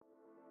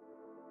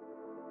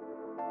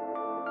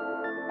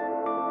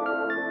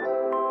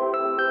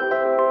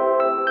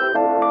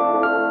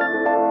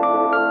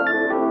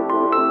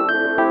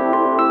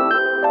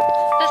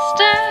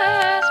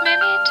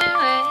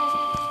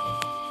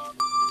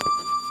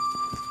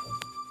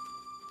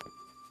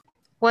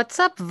What's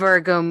up,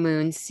 Virgo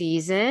moon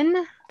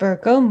season?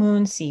 Virgo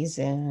moon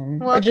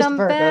season, or just Welcome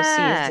Virgo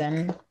back.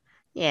 season.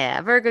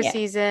 Yeah, Virgo Yeah,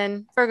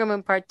 season, Virgo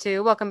moon part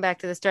two. Welcome back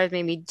to The Stars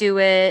Made Me Do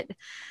It.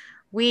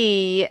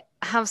 We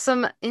have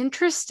some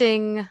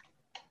interesting,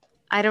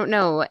 I don't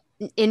know,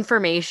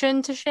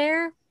 information to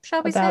share,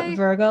 shall we about say?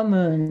 Virgo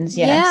moons.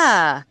 Yes.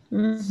 Yeah.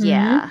 hmm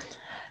Yeah.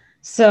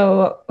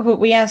 So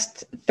we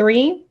asked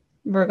three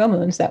Virgo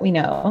moons that we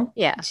know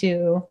Yeah.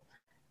 to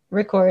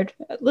record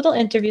little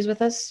interviews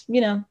with us.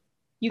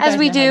 You As guys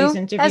we know how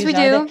these do, as we interviews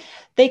are. That do.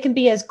 they can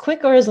be as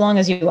quick or as long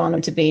as you want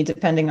them to be,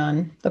 depending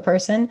on the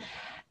person.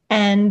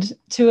 And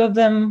two of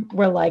them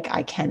were like,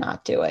 I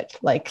cannot do it.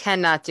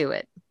 Cannot do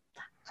it.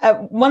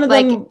 One of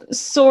Like them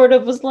sort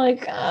of was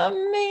like,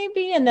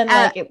 maybe, and then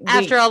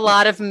after we a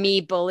lot of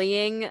me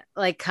bullying,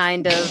 like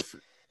kind of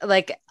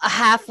like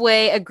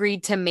halfway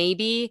agreed to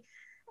maybe,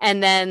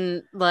 and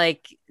then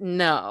like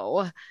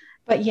no.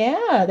 But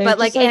yeah, they're But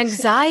just like like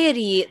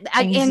anxiety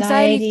through the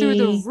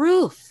anxiety.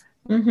 roof.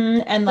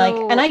 And So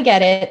I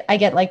get it. I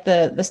get like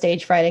the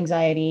stage fright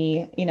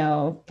anxiety,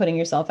 putting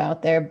yourself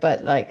out there,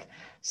 but like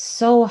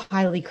so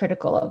highly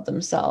critical of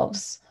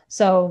themselves.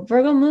 So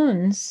Virgo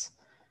moons,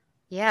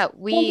 yeah,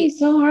 don't be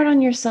so hard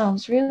on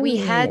yourselves, really. we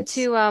had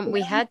to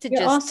You're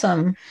just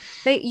awesome.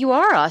 you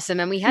are awesome,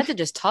 and we had to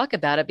just talk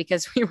about it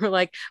because we were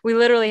like we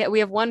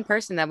have one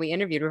person that we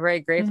interviewed. We're very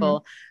hmm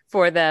grateful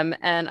for them,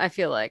 and I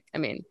feel like, I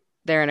mean,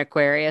 they're an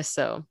Aquarius,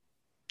 so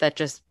that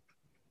just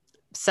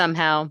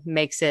somehow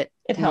makes it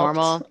It helped.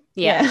 normal.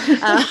 Yeah.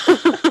 Yeah. Uh,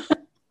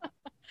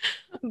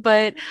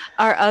 but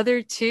our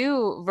other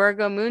two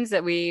Virgo moons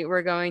that we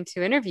were going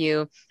to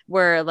interview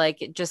were like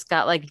just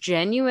got like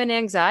genuine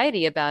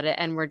anxiety about it,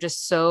 and were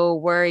just so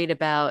worried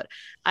about,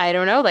 I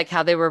don't know, like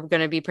how they were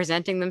going to be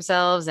presenting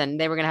themselves,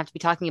 and they were going to have to be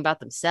talking about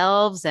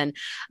themselves. And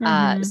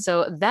hmm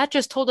so that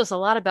just told us a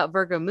lot about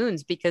Virgo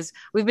moons, because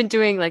we've been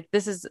doing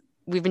this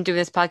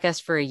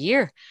podcast for a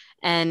year,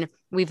 and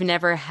we've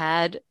never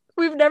had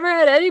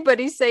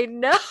anybody say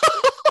no.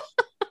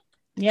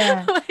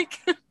 Yeah. Like,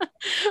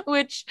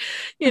 which,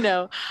 you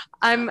know,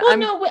 Well, I'm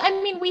no,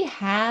 I mean, we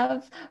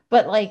have,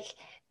 but like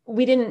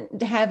we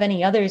didn't have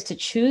any others to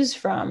choose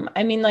from.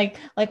 I mean, like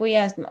we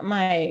asked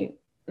my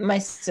oh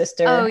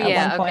sister at one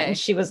yeah, point, and okay.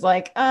 she was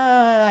like,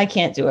 I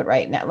can't do it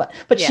right now.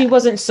 But she Yeah.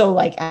 wasn't so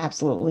like,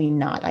 absolutely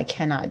not, I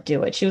cannot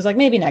do it. She was like,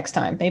 maybe next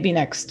time, maybe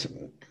next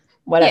Yeah.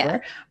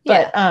 whatever.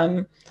 But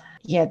Yeah.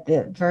 yeah,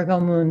 the Virgo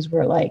moons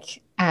were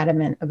like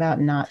adamant about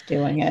not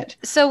doing it.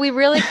 So we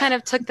really kind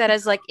of took that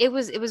as like it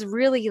was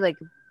really like,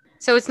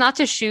 so it's not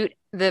to shoot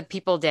the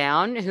people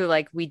down who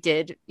like we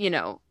did,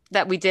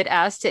 that we did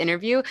ask to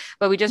interview,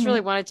 but we just really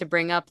Mhm. wanted to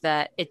bring up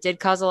that it did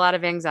cause a lot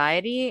of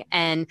anxiety.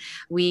 And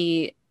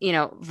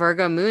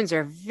Virgo moons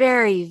are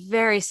very,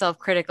 very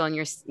self-critical,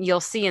 and you'll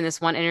see in this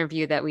one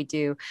interview that we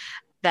do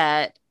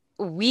that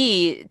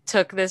we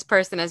took this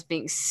person as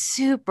being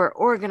super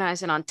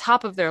organized and on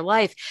top of their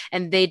life,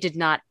 and they did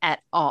not at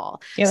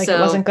all. Feel like it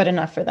So wasn't good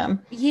enough for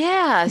them.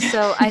 yeah,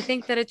 so I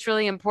think that it's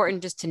really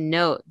important just to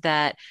note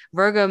that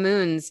Virgo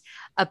moons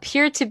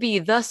appear to be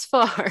thus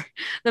far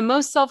the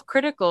most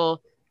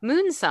self-critical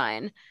moon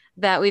sign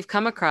that we've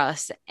come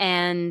across.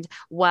 And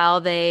while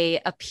they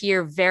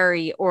appear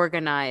very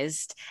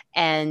organized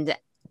and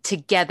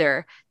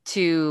together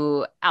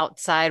to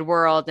outside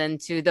world and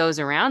to those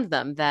around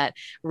them, that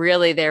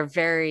really they're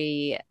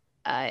very,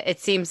 it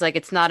seems like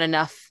it's not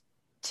enough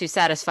to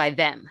satisfy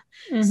them.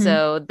 hmm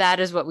So that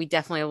is what we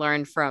definitely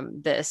learned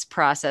from this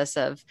process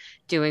of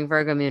doing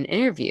Virgo moon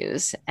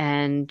interviews,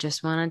 and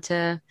just wanted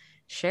to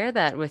share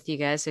that with you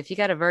guys. So if you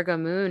got a Virgo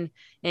moon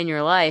in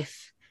your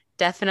life,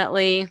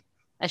 definitely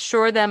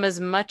assure them as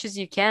much as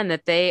you can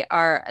that they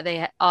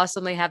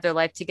awesomely have their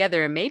life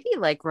together, and maybe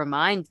like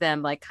remind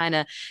them, like kind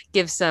of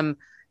give some,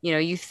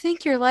 you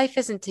think your life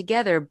isn't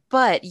together,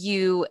 but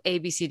you A,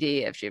 B, C,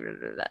 D, F, G, blah,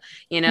 blah, blah.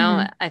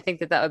 hmm I think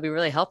that that would be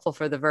really helpful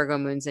for the Virgo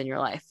moons in your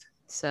life.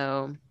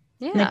 So,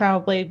 They yeah.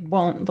 probably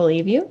won't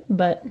believe you,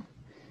 but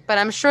But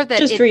I'm sure that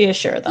just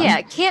reassure yeah, them.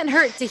 it can't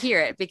hurt to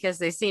hear it, because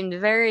they seemed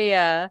very,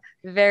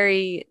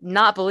 very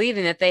not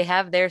believing that they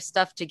have their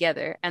stuff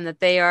together, and that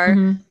they are,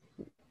 hmm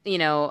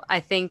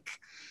I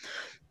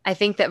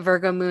think that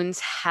Virgo moons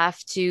have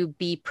to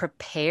be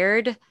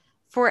prepared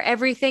for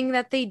everything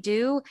that they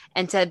do,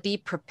 and to be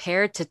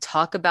prepared to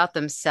talk about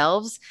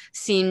themselves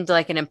seemed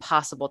like an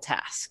impossible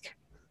task.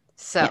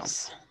 So,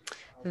 Yes.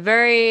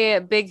 very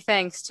big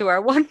thanks to our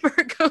one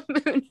Virgo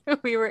moon who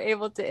we were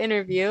able to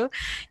interview.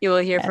 You will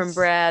hear from Yes.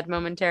 Brad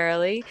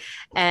momentarily.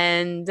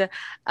 And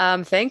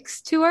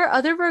thanks to our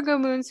other Virgo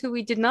moons who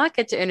we did not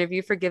get to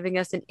interview, for giving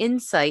us an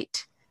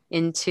insight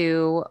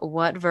into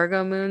what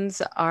Virgo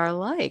moons are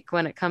like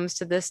when it comes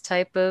to this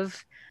type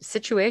of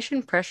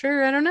situation,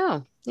 pressure. I don't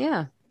know.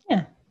 Yeah.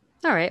 Yeah.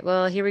 All right.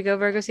 Well, here we go,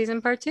 Virgo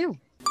season part two.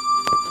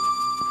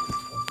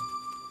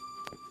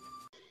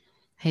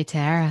 Hey,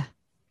 Tara.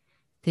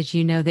 Did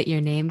you know that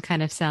your name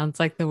kind of sounds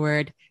like the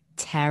word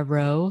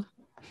tarot?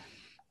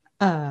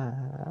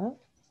 Uh,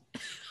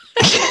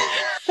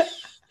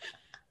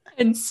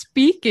 And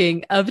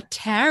speaking of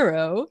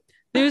tarot,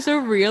 There's a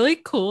really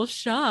cool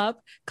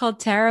shop called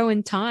Tarot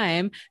in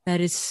Time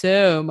that is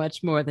so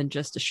much more than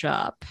just a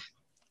shop.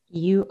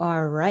 You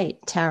are right.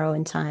 Tarot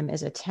in Time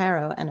is a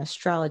tarot and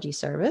astrology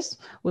service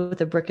with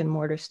a brick and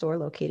mortar store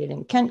located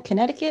in Kent,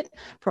 Connecticut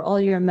for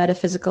all your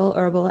metaphysical,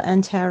 herbal,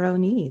 and tarot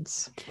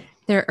needs.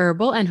 Their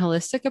herbal and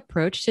holistic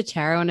approach to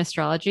tarot and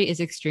astrology is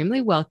extremely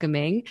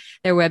welcoming.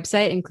 Their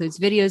website includes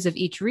videos of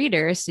each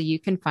reader so you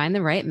can find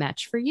the right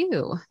match for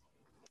you.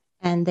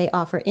 And they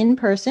offer in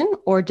person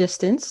or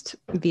distanced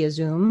via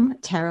Zoom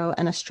tarot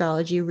and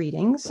astrology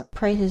readings.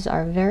 Prices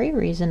are very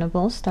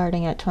reasonable,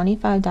 starting at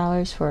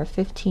 $25 for a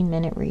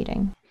 15-minute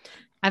reading.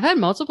 I've had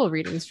multiple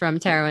readings from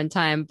Tarot in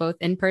Time, both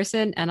in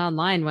person and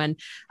online. When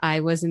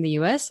I was in the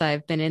US,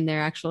 I've been in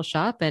their actual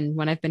shop. And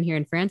when I've been here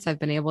in France, I've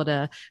been able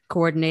to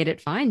coordinate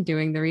it fine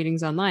doing the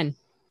readings online.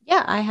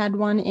 Yeah, I had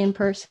one in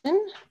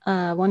person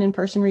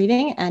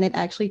reading, and it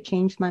actually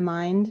changed my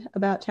mind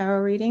about tarot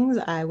readings.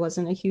 I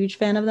wasn't a huge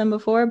fan of them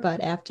before, but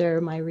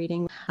after my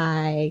reading,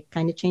 I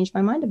kind of changed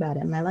my mind about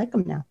it, and I like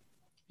them now.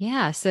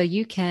 Yeah, so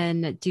you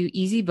can do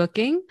easy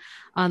booking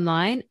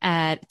online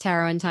at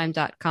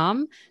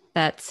tarotintime.com.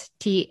 That's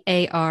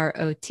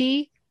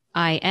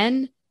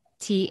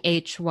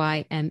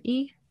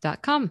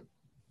TAROTINTHYME.com.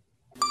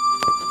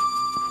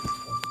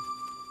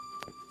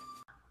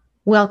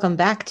 Welcome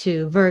back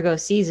to Virgo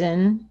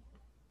season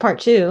part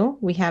 2.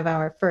 We have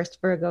our first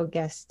Virgo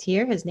guest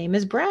here. His name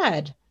is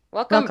Brad.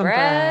 Welcome, Welcome,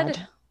 Brad.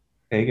 Brad.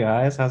 Hey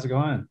guys, how's it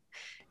going?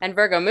 And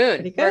Virgo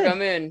Moon. Pretty Virgo good.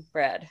 Moon,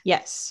 Brad.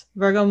 Yes,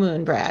 Virgo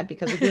moon, Brad,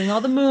 because we're doing all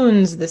the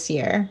moons this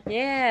year.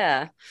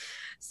 Yeah.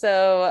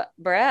 So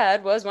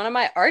Brad was one of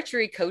my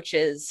archery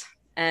coaches,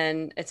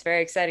 and it's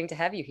very exciting to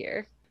have you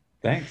here.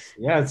 Thanks.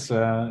 Yeah,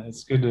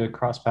 it's good to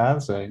cross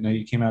paths. I know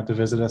you came out to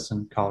visit us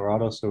in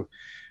Colorado, so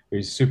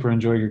we super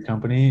enjoy your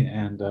company,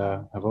 and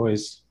I've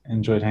always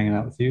enjoyed hanging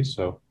out with you.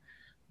 So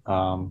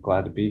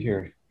glad to be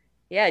here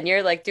Yeah, and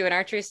you're like doing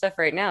archery stuff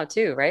right now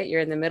too, right?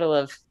 You're in the middle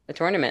of a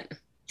tournament.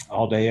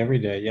 all day, every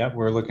day. Yeah,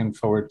 we're looking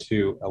forward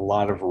to a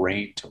lot of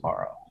rain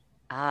tomorrow.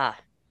 Ah,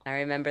 I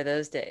remember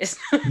those days.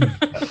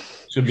 Yeah,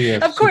 should be a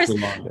Of course,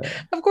 super long day.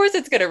 of course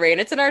it's gonna rain.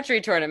 It's an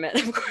archery tournament.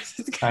 Of course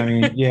it's I gonna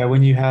mean, yeah,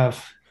 when you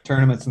have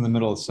tournaments in the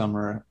middle of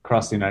summer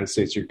across the United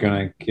States, you're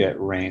gonna get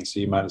rain, so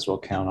you might as well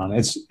count on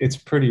it. It's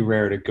pretty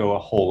rare to go a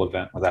whole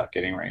event without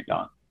getting rained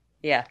on.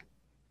 Yeah,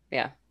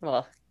 yeah.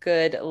 Well,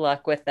 good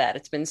luck with that.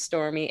 It's been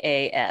stormy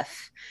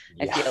AF,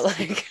 I Yeah. feel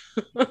like.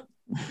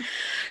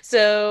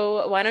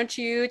 So, why don't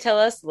you tell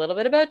us a little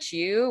bit about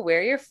you,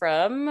 where you're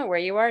from, where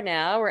you are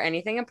now, or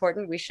anything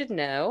important we should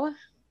know?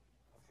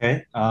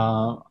 Okay.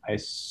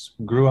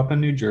 Grew up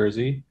in New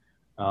Jersey,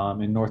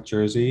 in North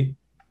Jersey,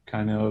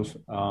 kind of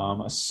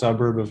a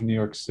suburb of New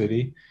York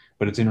City,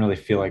 but it didn't really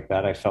feel like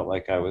that. I felt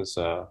like I was,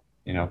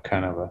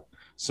 kind of a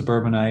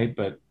suburbanite,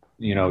 but,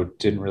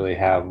 didn't really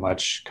have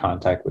much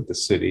contact with the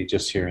city,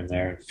 just here and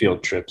there,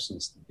 field trips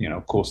and,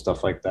 cool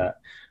stuff like that.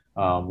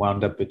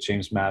 Wound up at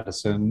James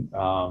Madison,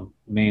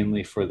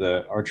 mainly for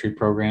the archery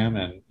program.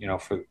 And,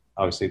 for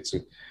obviously it's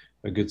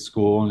a good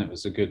school and it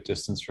was a good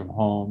distance from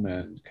home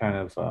and kind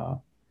of,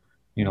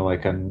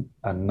 like a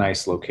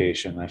nice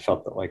location. I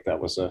felt that like that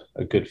was a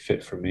good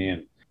fit for me.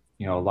 And,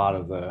 a lot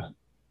of the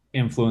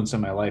influence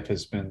in my life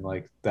has been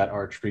like that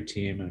archery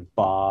team and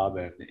Bob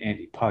and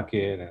Andy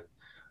Puckett and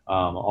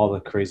all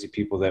the crazy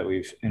people that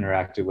we've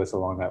interacted with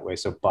along that way.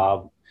 So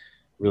Bob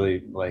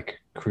really like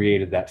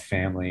created that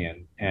family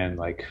and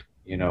like,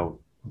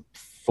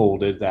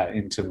 folded that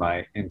into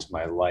my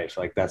life.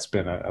 Like that's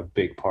been a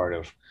big part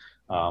of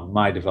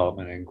my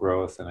development and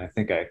growth. And I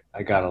think I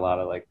got a lot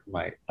of like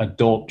my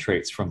adult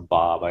traits from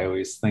Bob. I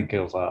always think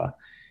of, like,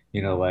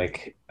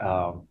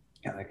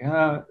 yeah, like,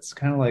 it's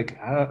kind of like,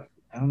 I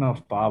don't know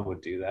if Bob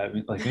would do that. I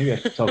mean, like maybe I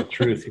should tell the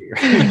truth here.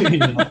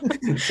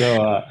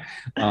 So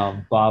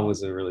Bob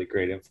was a really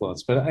great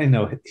influence, but I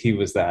know he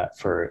was that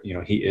for,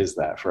 he is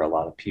that for a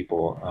lot of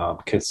people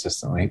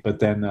consistently. But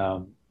then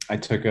I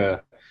took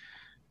a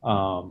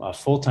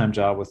full-time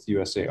job with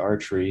USA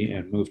Archery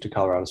and moved to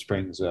Colorado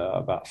Springs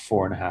about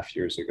 4.5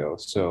 years ago.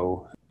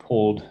 So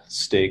pulled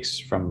stakes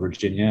from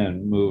Virginia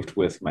and moved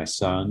with my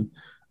son.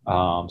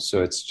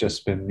 So it's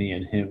just been me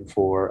and him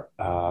for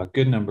a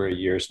good number of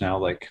years now,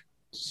 like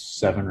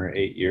 7 or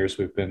 8 years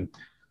we've been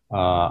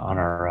on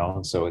our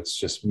own. So it's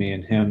just me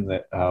and him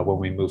that when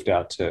we moved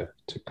out to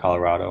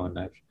Colorado, and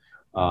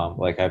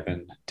I've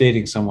been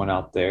dating someone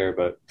out there,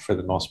 but for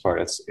the most part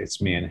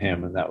it's me and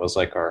him, and that was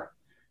like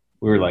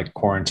we were like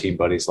quarantine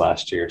buddies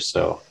last year.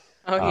 So,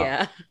 Oh, uh,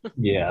 yeah.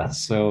 yeah,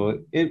 so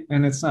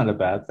it's not a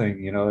bad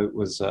thing. It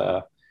was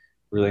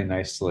really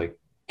nice to like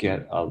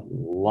get a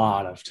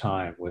lot of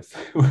time with,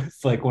 with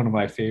like one of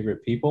my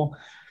favorite people.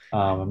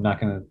 I'm not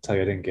going to tell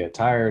you I didn't get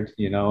tired,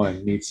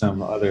 and need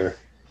some other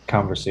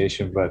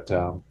conversation, but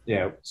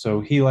yeah,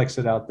 so he likes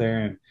it out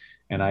there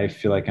and I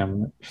feel like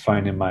I'm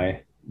finding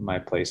my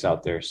place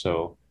out there.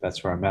 So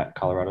that's where I'm at,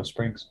 Colorado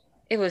Springs.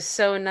 It was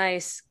so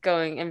nice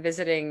going and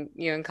visiting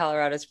you in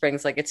Colorado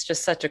Springs. Like it's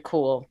just such a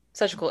cool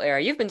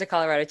area. You've been to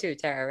Colorado too,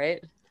 Tara,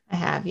 right? I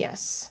have,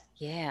 yes.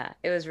 Yeah,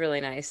 it was really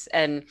nice.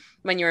 And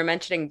when you were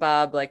mentioning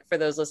Bob, like for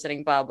those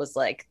listening, Bob was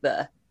like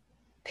the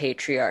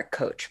patriarch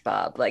coach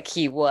Bob. Like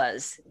he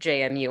was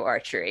JMU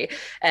archery.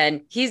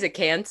 And he's a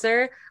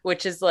Cancer,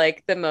 which is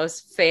like the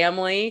most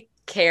family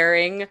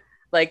caring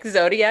like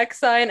zodiac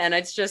sign. And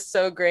it's just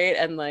so great.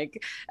 And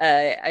like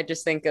I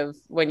just think of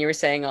when you were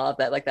saying all of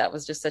that, like that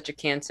was just such a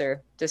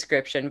Cancer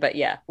description. But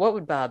yeah, what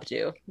would Bob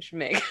do? We should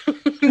make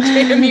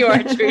JMU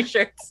archery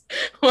shirts.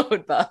 What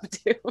would Bob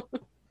do?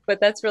 But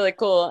that's really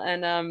cool.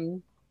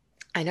 And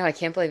I know I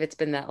can't believe it's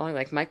been that long.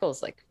 Like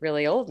Michael's like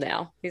really old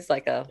now. He's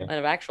like Yeah,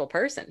 an actual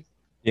person.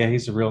 yeah,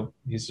 he's a real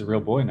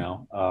boy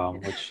now,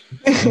 which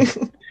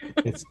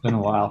it's been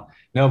a while.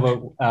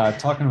 No, but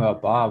talking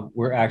about Bob,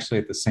 we're actually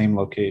at the same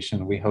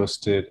location. We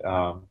hosted,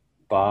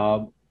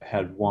 Bob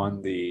had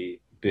won the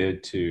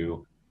bid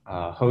to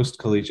host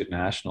collegiate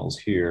nationals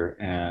here,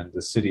 and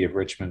the city of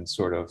Richmond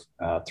sort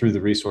of threw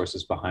the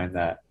resources behind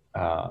that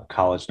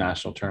college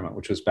national tournament,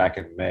 which was back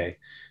in May.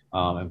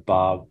 And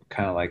Bob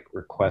kind of like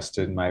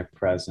requested my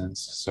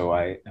presence. So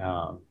I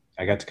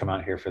got to come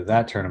out here for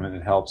that tournament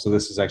and help. So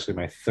this is actually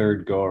my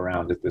third go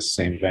around at this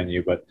same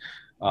venue, but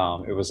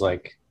it was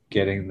like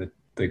getting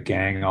the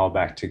gang all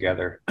back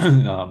together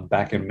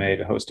back in May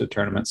to host a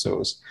tournament. So it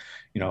was,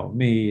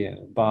 me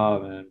and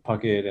Bob and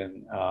Puckett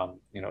and,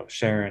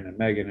 Sharon and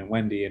Megan and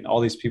Wendy and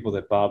all these people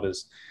that Bob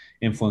has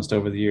influenced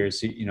over the years.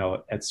 He,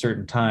 at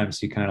certain times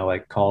he kind of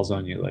like calls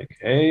on you like,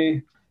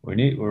 hey,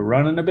 we're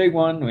running a big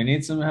one. We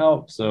need some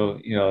help.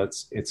 So,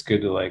 it's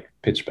good to like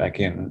pitch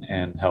back in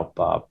and help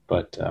Bob.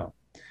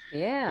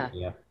 Yeah,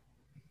 Yeah.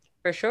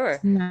 for sure.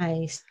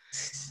 Nice.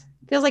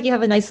 Feels like you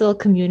have a nice little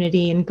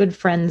community and good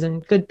friends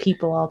and good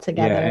people all Yeah,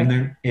 together.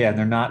 and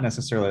they're not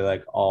necessarily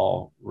like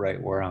all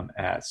right where I'm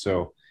at.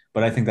 So,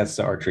 but I think that's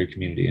the archery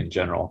community in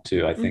general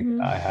too. I think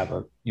Hmm. I have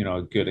a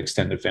good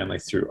extended family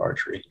through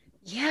archery.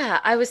 Yeah,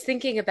 I was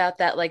thinking about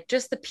that, like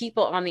just the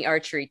people on the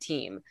archery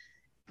team.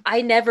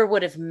 I never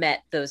would have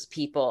met those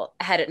people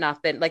had it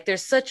not been like it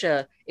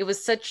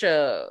was such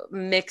a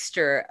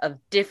mixture of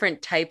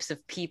different types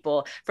of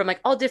people from like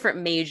all different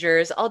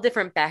majors, all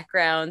different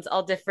backgrounds,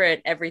 all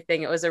different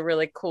everything. It was a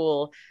really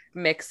cool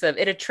mix of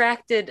it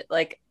attracted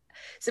like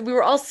so we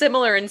were all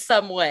similar in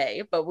some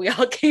way, but we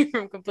all came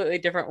from completely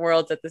different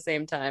worlds at the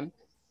same time.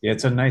 Yeah,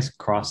 it's a nice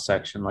cross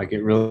section. Like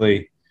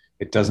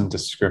it doesn't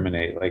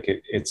discriminate. Like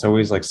it's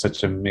always like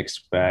such a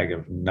mixed bag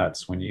of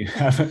nuts when you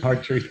have an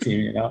archery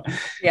team.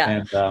 Yeah.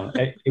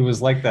 And it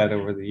was like that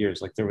over the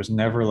years. Like there was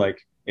never like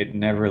it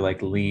never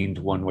like leaned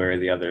one way or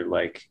the other.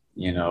 Like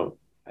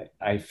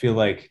I feel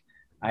like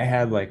I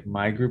had like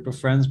my group of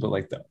friends, but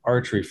like the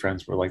archery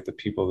friends were like the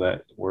people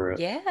that were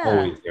Yeah.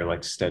 always there,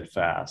 like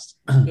steadfast.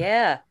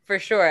 Yeah, for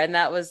sure. And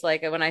that was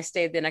like when I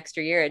stayed an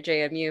extra year at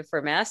JMU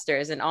for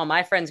masters and all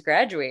my friends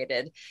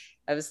graduated.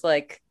 I was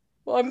like,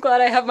 well, I'm glad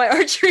I have my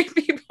archery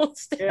people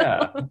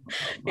Yeah, still.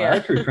 my Yeah.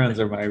 archery friends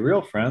are my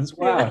real friends.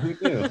 Yeah. Wow, who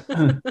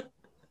knew?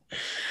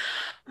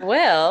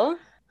 Well,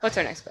 what's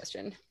our next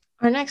question?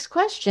 Our next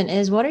question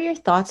is, what are your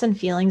thoughts and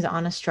feelings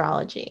on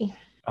astrology?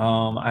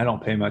 I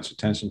don't pay much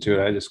attention to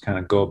it. I just kind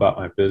of go about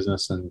my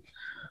business and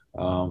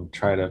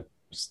try to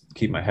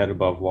keep my head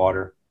above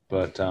water.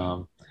 But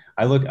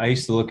I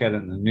used to look at it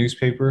in the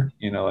newspaper,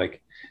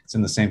 like it's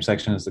in the same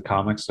section as the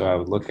comics. So I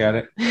would look at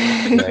it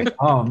and be like,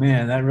 oh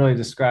man, that really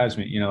describes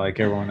me, like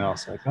everyone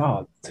else. Like,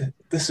 oh,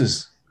 this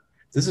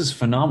is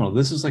phenomenal.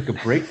 This is like a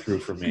breakthrough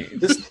for me.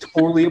 This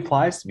totally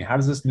applies to me. How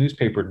does this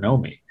newspaper know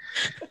me?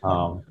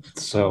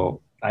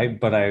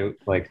 But I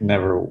like I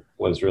never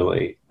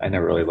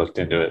really looked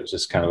into it. It was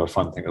just kind of a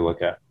fun thing to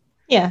look at.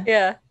 Yeah.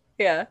 Yeah.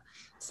 Yeah.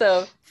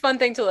 So fun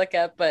thing to look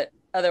at, but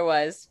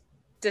otherwise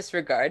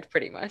disregard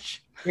pretty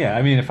much. Yeah,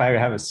 I mean, if I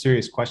have a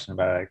serious question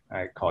about it,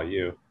 I call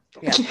you.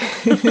 Yeah.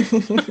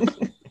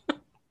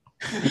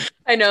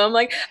 I know. I'm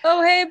like,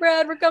 oh, hey,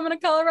 Brad, we're coming to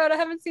Colorado. I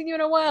haven't seen you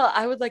in a while.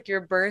 I would like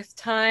your birth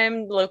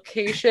time,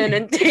 location,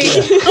 and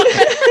date.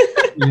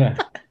 Yeah.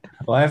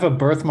 Well, I have a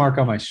birthmark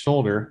on my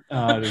shoulder.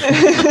 Does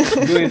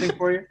that do anything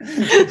for you?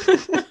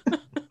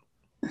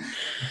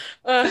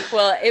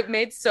 Well, it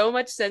made so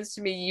much sense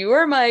to me. You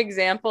are my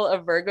example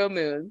of Virgo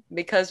moon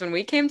because when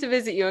we came to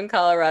visit you in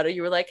Colorado,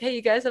 you were like, hey,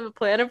 you guys have a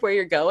plan of where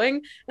you're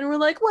going? And we're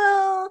like,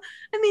 well,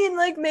 I mean,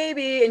 like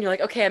maybe. And you're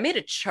like, okay, I made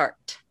a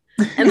chart.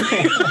 And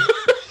like,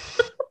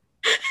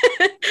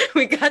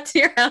 we got to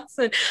your house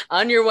and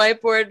on your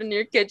whiteboard in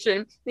your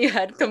kitchen, you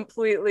had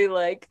completely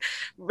like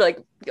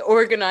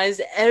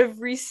organized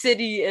every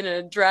city in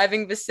a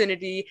driving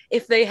vicinity,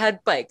 if they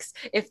had bikes,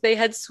 if they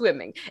had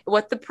swimming,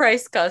 what the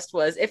price cost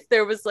was, if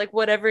there was like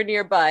whatever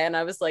nearby. And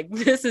I was like,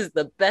 this is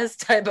the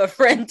best type of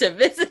friend to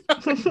visit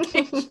on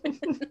vacation.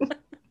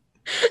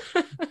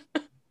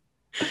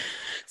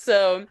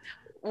 So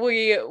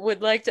we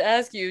would like to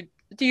ask you,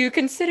 do you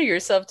consider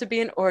yourself to be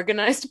an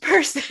organized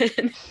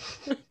person?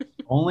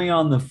 Only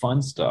on the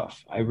fun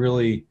stuff.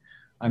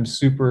 I'm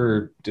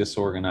super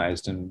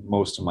disorganized in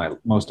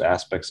most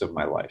aspects of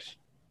my life.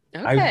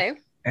 I Okay.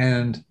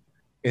 and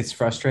it's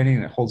frustrating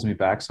and it holds me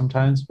back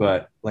sometimes,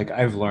 but like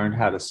I've learned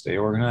how to stay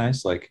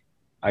organized. Like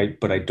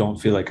but I don't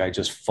feel like I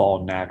just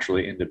fall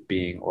naturally into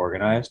being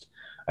organized.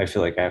 I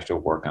feel like I have to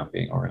work on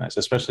being organized,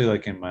 especially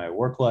like in my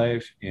work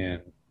life,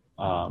 in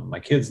my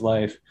kids'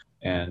 life,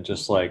 and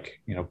just like,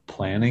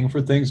 planning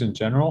for things in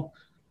general.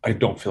 I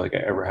don't feel like I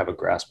ever have a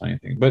grasp on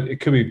anything, but it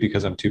could be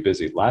because I'm too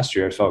busy. Last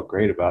year, I felt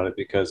great about it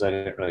because I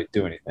didn't really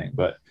do anything.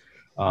 But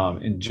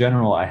in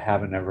general, I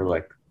haven't ever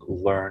like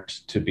learned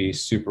to be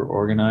super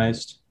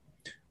organized.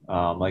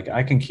 Like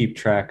I can keep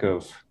track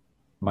of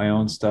my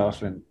own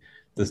stuff and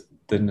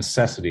the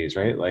necessities,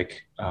 right?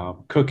 Like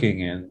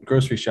cooking and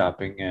grocery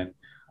shopping and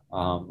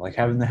like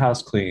having the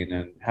house clean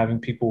and having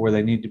people where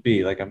they need to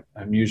be. Like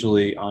I'm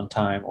usually on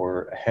time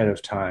or ahead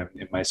of time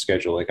in my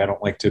schedule. Like I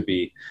don't like to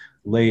be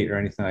late or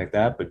anything like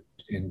that, but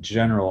in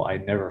general, I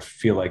never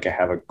feel like I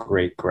have a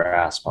great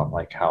grasp on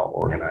like how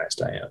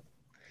organized I am.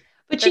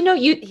 But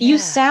But you yeah,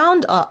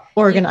 sound you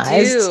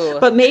organized, do.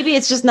 but maybe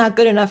it's just not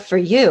good enough for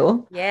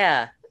you.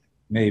 Yeah.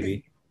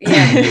 Maybe.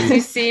 Yeah, because you Maybe.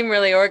 seem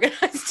really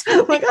organized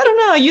to Like, me. I don't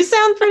know, you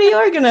sound pretty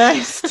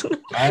organized. You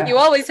I,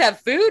 always have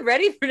food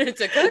ready for it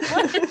to cook.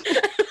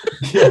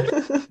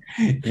 What?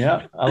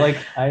 yeah. Yeah,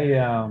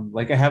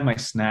 I have my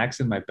snacks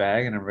in my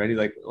bag and I'm ready,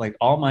 like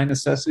all my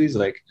necessities,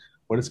 like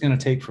what it's gonna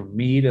take for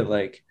me to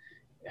like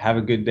have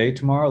a good day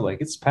tomorrow, like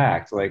it's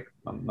packed. Like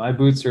my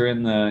boots are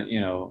in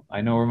the,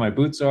 I know where my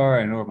boots are,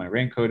 I know where my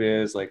raincoat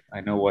is, like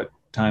I know what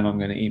time I'm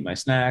gonna eat my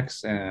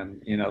snacks,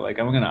 and like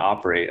I'm gonna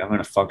operate, I'm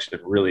gonna function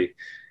really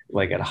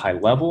like at a high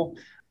level,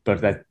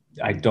 but that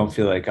I don't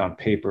feel like on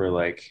paper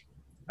like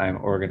I'm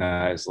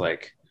organized,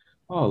 like,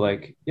 oh,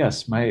 like,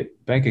 yes, my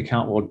bank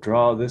account will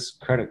draw this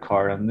credit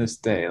card on this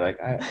day.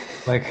 I'm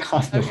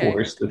the Okay.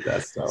 worst at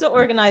that stuff. So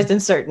organized in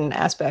certain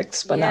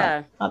aspects, but not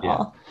Yeah. not Yeah.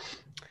 all.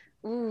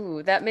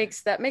 Ooh, that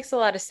makes a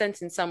lot of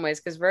sense in some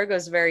ways because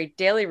Virgo's very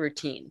daily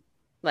routine.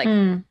 Like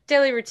Mm.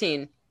 daily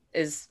routine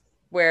is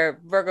where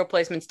Virgo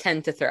placements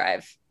tend to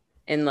thrive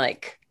in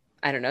like,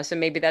 I don't know. So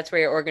maybe that's where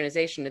your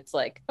organization, it's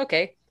like,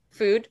 okay,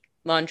 food,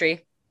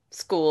 laundry,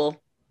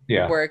 school,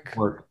 Yeah. work.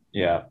 Work.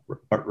 Yeah.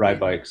 Ride Yeah.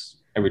 bikes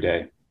every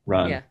day,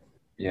 run. Yeah.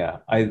 Yeah.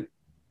 I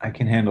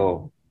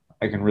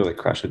can really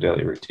crush a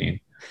daily routine,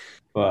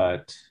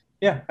 but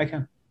yeah, I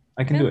can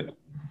Yeah. do it.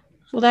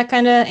 Well, that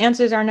kind of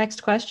answers our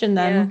next question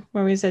Yeah. then,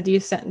 where we said, do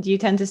you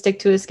tend to stick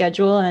to a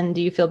schedule, and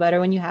do you feel better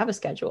when you have a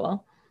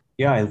schedule?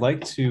 Yeah. I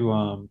like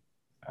to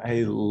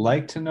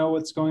know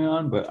what's going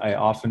on, but I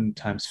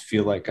oftentimes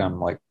feel like I'm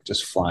like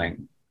just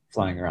flying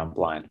around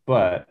blind.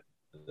 But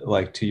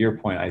like to your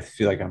point, I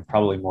feel like I'm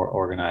probably more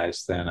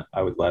organized than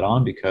I would let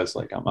on because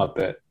like I'm up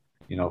at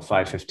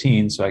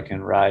 5:15, so I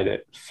can ride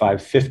at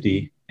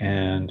 5:50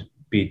 and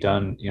be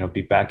done,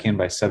 be back in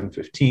by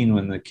 7:15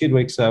 when the kid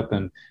wakes up,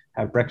 and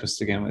have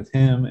breakfast again with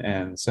him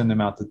and send him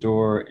out the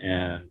door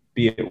and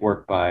be at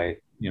work by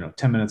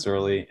 10 minutes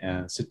early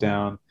and sit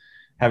down,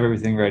 have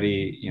everything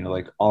ready,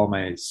 like all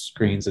my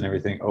screens and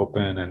everything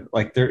open, and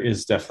like there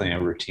is definitely a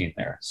routine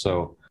there.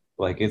 So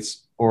like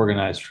it's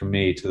organized for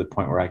me to the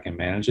point where I can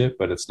manage it,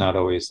 but it's not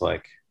always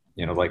like,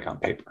 like on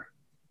paper.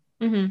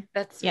 Mm-hmm.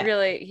 That's Yeah.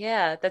 really,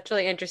 yeah, that's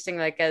really interesting.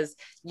 Like, as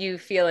you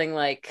feeling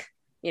like,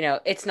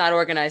 it's not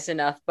organized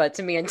enough. But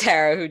to me and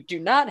Tara, who do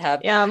not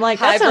have Yeah, I'm like,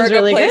 that high sounds Virgo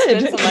really good.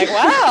 placements, I'm like,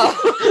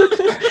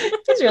 wow.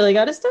 He's really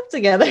got his stuff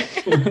together.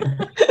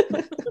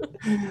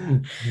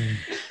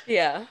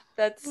 Yeah,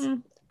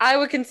 Mm. I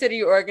would consider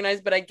you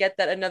organized, but I get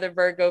that another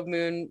Virgo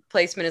moon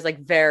placement is like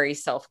very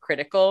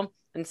self-critical.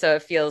 And so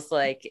it feels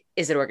like,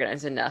 is it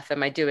organized enough?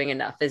 Am I doing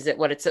enough? Is it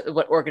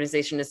what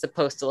organization is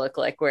supposed to look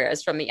like?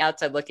 Whereas from the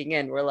outside looking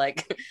in, we're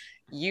like,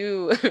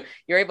 you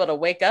you're able to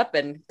wake up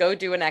and go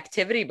do an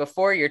activity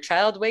before your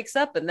child wakes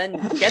up and then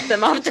get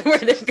them off to where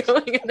they're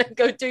going and then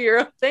go do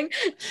your own thing.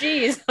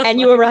 Jeez. I'm And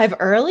you like, arrive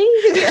early?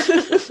 yeah.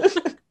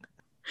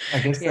 I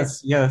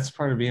guess Yeah. that's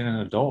part of being an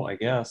adult, I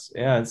guess.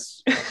 Yeah,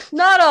 it's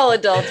Not all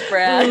adults,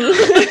 Brad.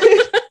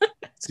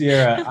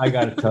 Sierra, I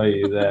got to tell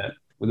you that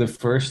the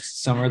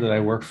first summer that I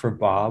worked for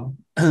Bob,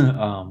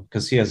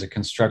 because he has a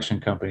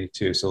construction company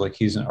too. So like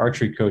he's an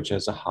archery coach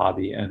as a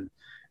hobby, and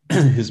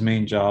his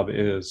main job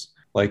is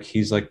like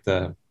he's like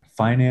the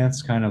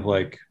finance kind of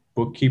like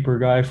bookkeeper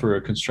guy for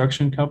a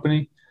construction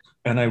company.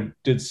 And I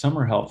did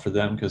summer help for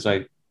them because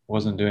I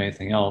wasn't doing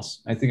anything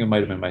else. I think it might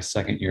have been my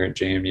second year at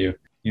JMU.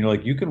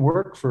 Like you can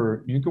work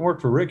for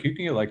Rick. You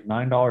can get like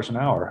 $9 an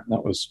hour. And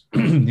that was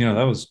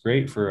that was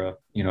great for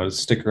to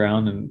stick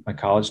around in my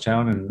college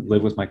town and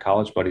live with my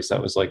college buddies.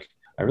 That was like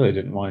I really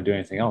didn't want to do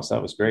anything else.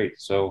 That was great.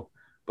 So,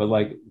 but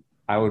like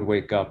I would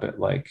wake up at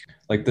like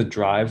the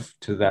drive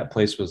to that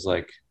place was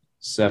like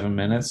 7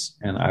 minutes,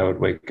 and I would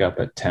wake up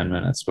at 10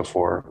 minutes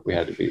before we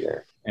had to be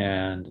there.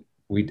 And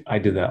I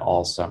did that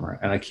all summer,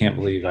 and I can't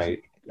believe I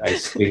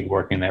stayed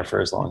working there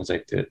for as long as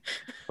I did.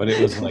 But it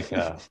was like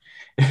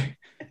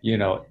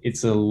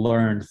it's a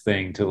learned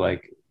thing to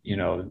like,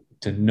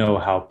 to know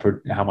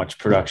how much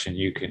production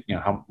you can,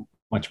 how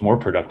much more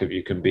productive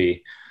you can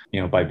be,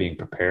 by being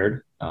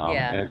prepared.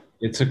 Yeah. And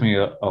it took me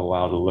a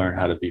while to learn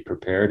how to be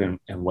prepared,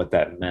 and what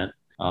that meant.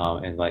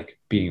 And like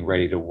being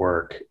ready to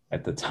work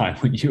at the time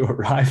when you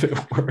arrive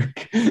at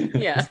work.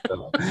 Yeah.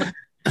 So,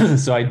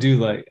 So I do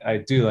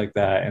like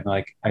that, and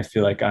like I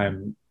feel like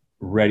I'm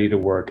ready to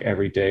work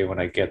every day when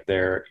I get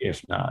there,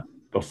 if not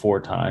before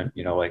time,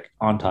 like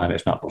on time,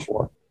 if not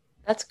before.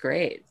 That's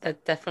great.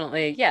 That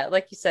definitely, yeah,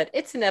 like you said,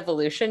 it's an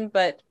evolution,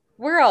 but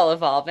we're all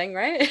evolving,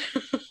 right?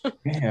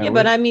 Yeah, Yeah,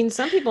 but I mean,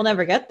 some people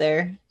never get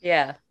there.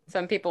 Yeah,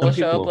 some people will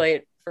some show up people,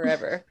 late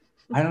forever.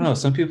 I don't know,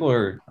 some people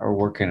are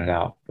working it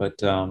out,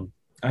 but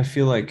I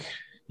feel like,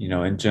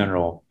 in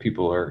general,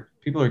 people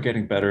are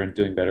getting better and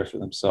doing better for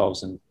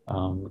themselves, and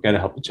we got to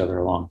help each other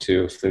along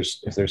too. If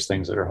there's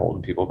things that are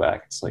holding people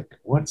back, it's like,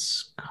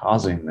 what's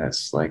causing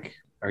this? Like,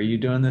 are you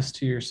doing this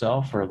to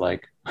yourself, or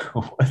like,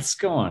 what's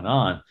going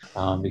on?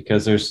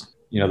 Because there's,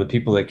 the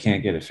people that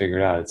can't get it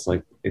figured out. It's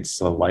like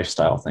it's a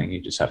lifestyle thing. You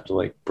just have to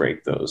like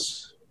break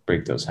those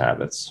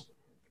habits.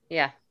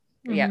 Yeah.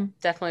 Yeah, Mhm.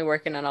 definitely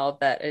working on all of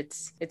that.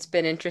 It's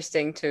been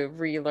interesting to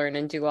relearn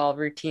and do all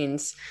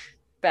routines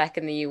back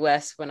in the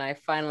US when I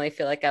finally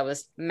feel like I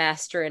was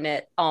mastering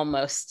it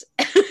almost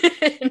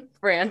in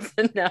France.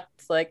 And now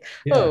it's like,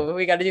 Yeah. oh,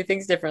 we got to do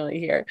things differently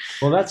here.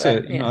 Well, that's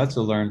But a yeah. that's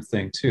a learned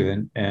thing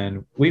too,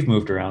 and we've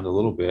moved around a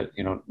little bit.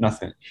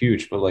 Nothing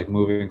huge, but like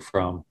moving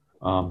from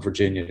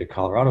Virginia to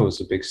Colorado was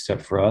a big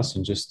step for us,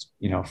 and just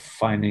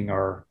finding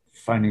our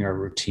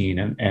routine.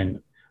 And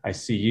I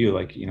see you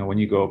like when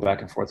you go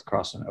back and forth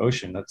across an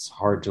ocean, that's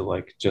hard to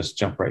like just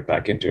jump right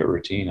back into a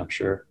routine. I'm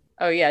sure.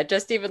 Oh yeah,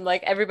 just even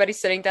like everybody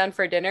sitting down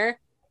for dinner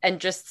and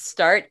just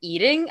start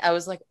eating. I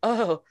was like,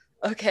 oh,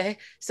 okay.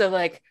 So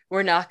like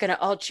we're not gonna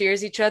all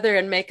cheers each other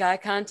and make eye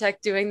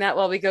contact doing that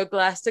while we go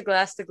glass to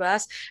glass to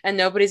glass, and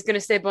nobody's gonna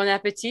say bon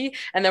appetit,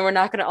 and then we're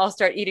not gonna all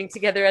start eating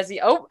together as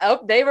the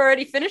they've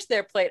already finished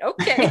their plate.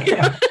 Okay.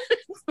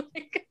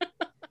 Like,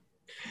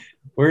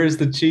 Where is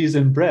the cheese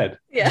and bread?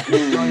 yeah.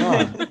 What's going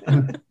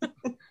on?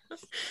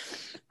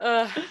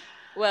 uh,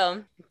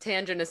 well,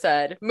 tangent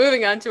aside,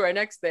 moving on to our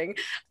next thing.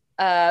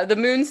 The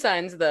moon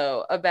signs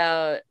though,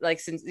 about like,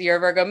 since you're a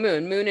Virgo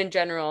moon in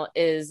general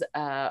is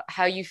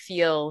how you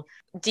feel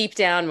deep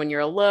down when you're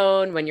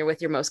alone, when you're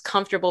with your most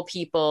comfortable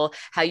people,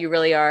 how you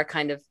really are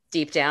kind of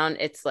deep down.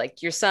 It's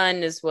like your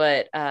sun is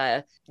what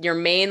your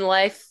main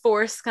life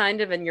force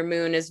kind of, and your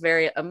moon is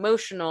very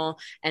emotional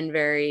and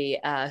very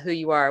who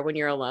you are when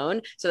you're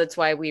alone. So that's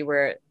why we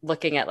were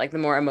looking at like the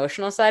more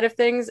emotional side of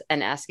things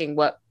and asking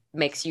what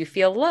makes you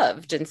feel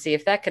loved and see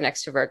if that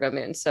connects to Virgo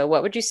moon. So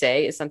what would you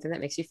say is something that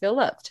makes you feel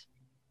loved?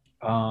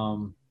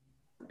 um,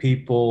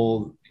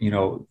 People,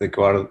 that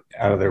go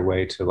out of their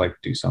way to like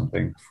do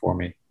something for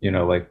me.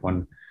 Like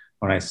when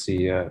I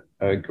see a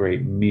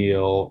great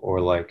meal,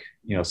 or like,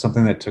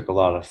 something that took a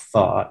lot of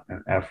thought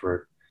and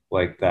effort,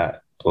 like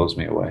that blows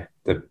me away.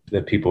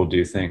 That people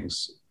do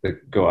things,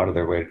 that go out of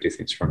their way to do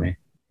things for me.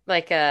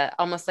 Like a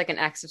almost like an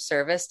acts of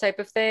service type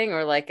of thing,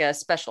 or like a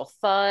special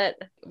thought,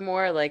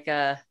 more like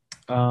a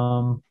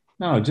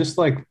No, just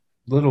like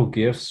little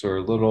gifts, or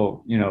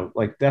little,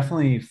 like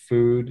definitely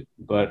food,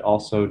 but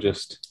also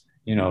just,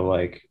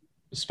 like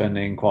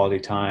spending quality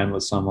time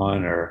with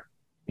someone, or,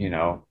 you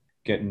know,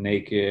 getting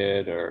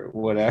naked or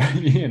whatever,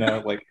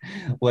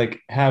 like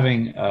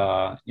having,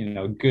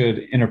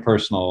 good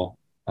interpersonal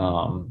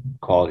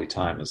quality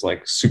time is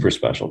like super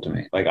special to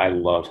me. Like I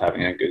love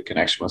having a good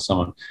connection with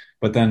someone.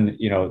 But then,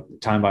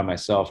 time by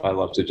myself, I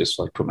love to just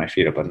like put my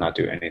feet up and not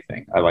do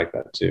anything. I like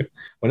that too,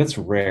 but it's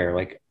rare.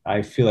 Like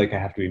I feel like I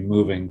have to be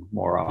moving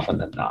more often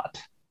than not.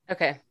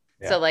 okay.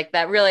 So Yeah. like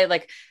that really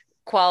like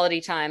quality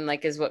time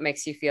like is what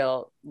makes you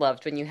feel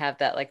loved when you have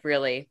that like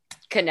really Yeah.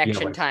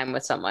 connection Like, time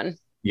with someone.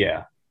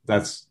 yeah,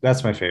 that's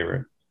my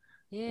favorite.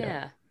 Yeah.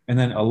 Yeah. And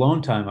then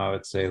alone time, I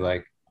would say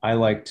like I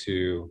like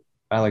to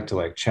I like to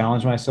like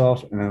challenge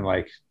myself, and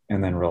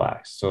then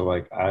relax. So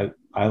like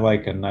I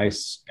like a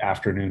nice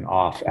afternoon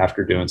off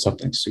after doing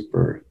something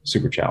super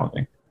super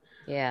challenging.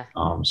 Yeah.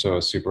 So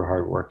a super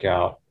hard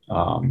workout,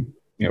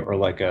 or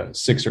like a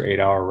 6 or 8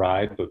 hour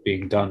ride, but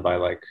being done by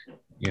like,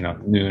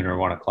 noon or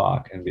 1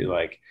 o'clock, and be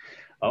like,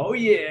 oh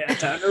yeah,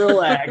 time to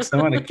relax. I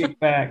want to kick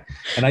back.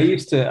 And I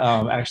used to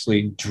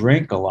actually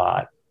drink a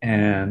lot,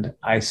 and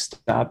I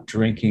stopped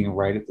drinking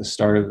right at the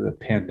start of the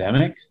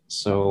pandemic.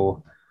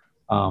 So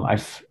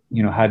I've,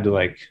 had to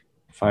like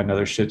find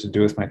other shit to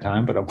do with my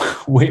time, but I'm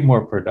way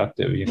more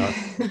productive.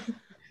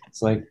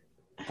 It's like,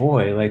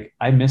 boy, like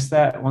I miss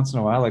that once in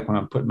a while, like when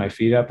I'm putting my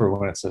feet up, or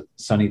when it's a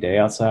sunny day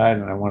outside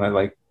and I want to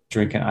like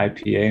drink an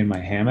IPA in my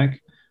hammock,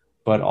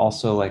 but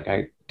also like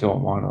I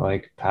don't want to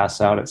like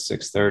pass out at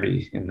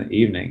 6:30 in the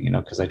evening,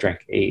 because I drank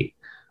eight.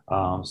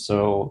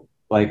 So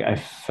like I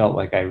felt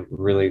like I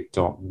really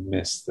don't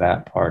miss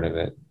that part of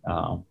it.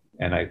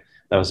 And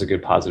that was a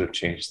good positive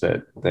change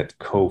that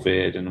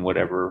COVID and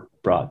whatever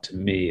brought to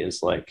me,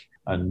 is like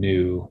I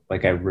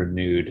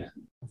renewed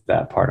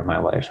that part of my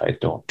life. I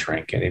don't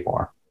drink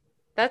anymore.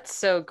 That's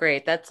so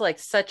great. That's like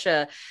such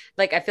a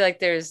like I feel like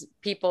there's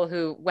people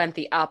who went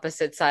the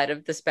opposite side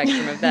of the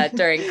spectrum of that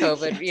during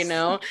COVID,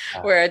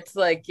 Yes. where it's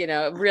like,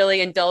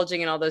 really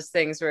indulging in all those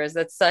things, whereas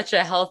that's such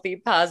a healthy,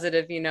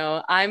 positive,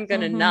 I'm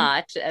gonna Hmm.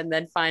 not, and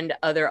then find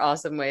other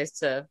awesome ways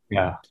to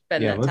Yeah.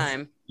 spend Yeah. that Let's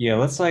time. yeah,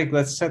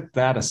 let's set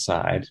that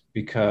aside,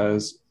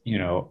 because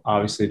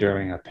obviously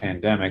during a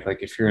pandemic,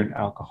 like if you're an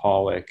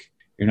alcoholic,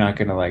 you're not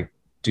going to like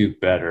do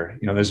better.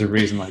 There's a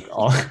reason like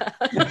all,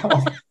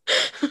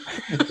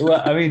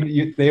 well, I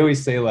mean, they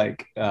always say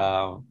like,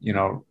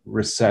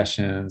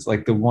 recessions,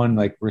 like the one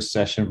like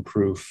recession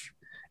proof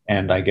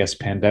and I guess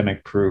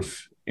pandemic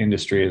proof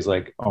industry is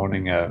like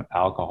owning a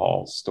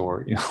alcohol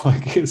store,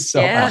 like it's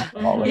sell Yeah.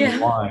 alcohol, like Yeah.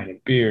 Mhm. wine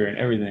and beer and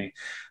everything.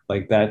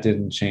 Like that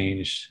didn't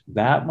change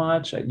that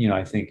much.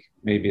 I think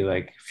maybe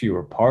like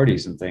fewer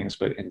parties and things,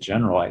 but in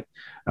general, I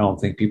don't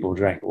think people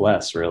drank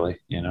less really.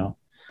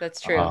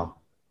 That's true. Um,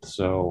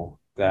 so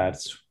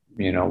that's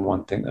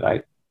one thing that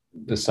I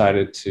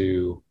decided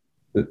to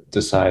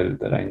decided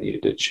that I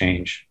needed to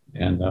change.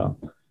 And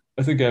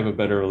I think I have a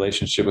better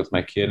relationship with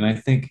my kid. And I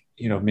think,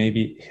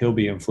 maybe he'll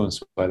be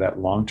influenced by that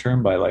long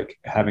term by like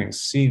having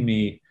seen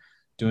me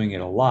doing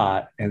it a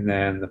lot and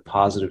then the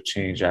positive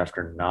change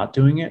after not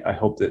doing it. I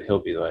hope that he'll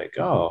be like,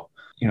 oh,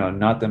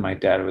 not that my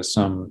dad was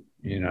some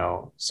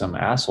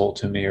asshole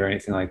to me or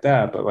anything like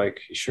that, but like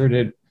he sure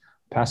did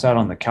pass out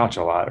on the couch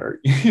a lot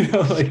or,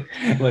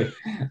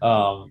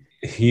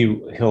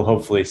 he'll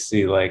hopefully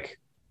see like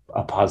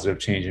a positive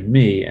change in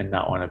me and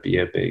not want to be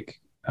a big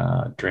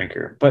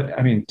drinker. But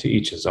I mean, to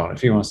each his own.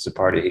 If he wants to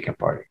party, he can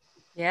party.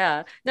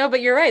 Yeah. No,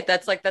 but you're right.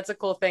 That's a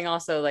cool thing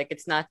also. Like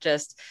it's not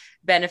just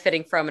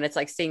benefiting from it, it's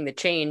like seeing the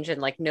change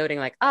and like noting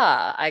like,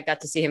 I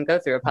got to see him go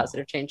through a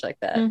positive change like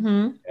that.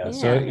 Mhm. Yeah.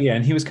 So Yeah. yeah,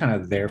 and he was kind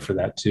of there for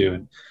that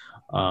too.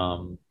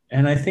 And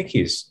I think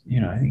he's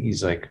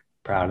like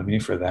proud of me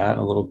for that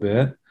a little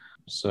bit.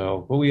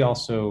 So, but we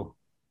also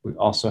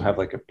have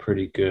like a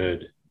pretty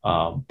good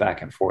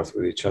back and forth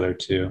with each other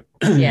too.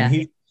 And Yeah.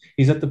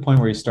 he's at the point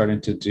where he's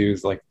starting to do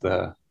like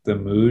the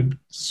mood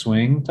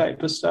swing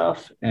type of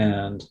stuff.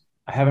 And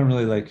I haven't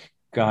really like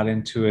got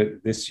into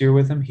it this year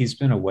with him. He's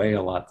been away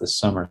a lot this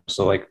summer.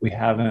 So like we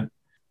haven't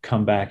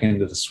come back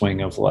into the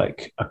swing of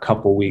like a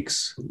couple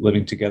weeks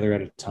living together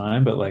at a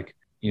time. But like,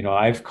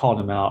 I've called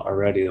him out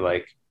already,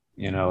 like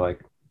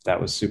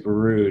that was super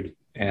rude.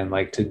 And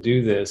like to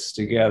do this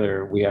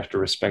together, we have to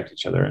respect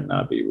each other and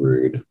not be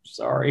rude.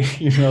 Sorry.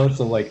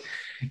 So like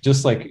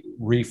just like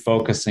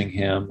refocusing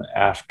him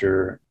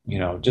after,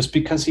 just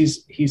because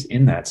he's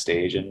in that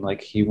stage and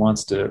like he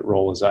wants to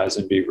roll his eyes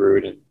and be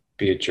rude and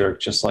be a jerk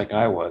just like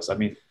I was. I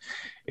mean,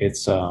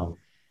 it's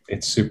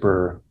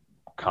super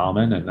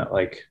common and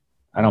like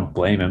I don't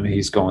blame him.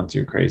 He's going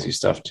through crazy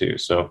stuff too.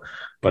 So,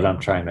 but I'm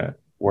trying to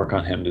work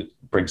on him to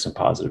bring some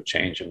positive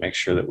change and make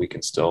sure that we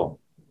can still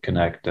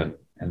connect and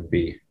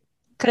be.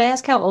 Could I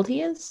ask how old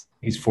he is?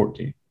 He's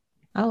 14.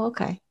 Oh,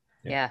 okay.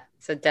 Yeah. Yeah.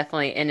 So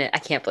definitely in it. I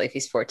can't believe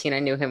he's 14. I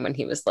knew him when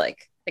he was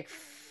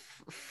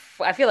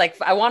I feel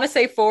like I want to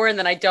say 4 and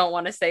then I don't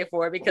want to say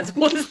 4 because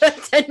was that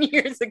 10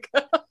 years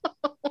ago?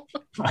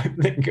 I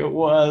think it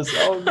was.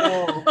 Oh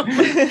no. Oh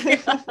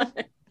my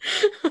God.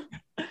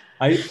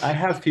 I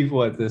have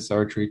people at this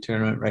archery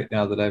tournament right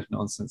now that I've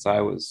known since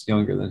I was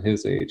younger than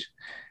his age.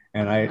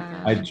 And I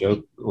Wow.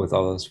 joke with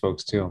all those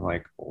folks too. I'm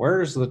like,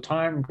 where's the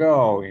time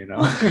go?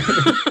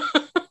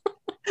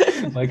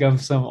 Like I'm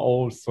some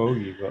old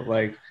fogey, but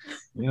like,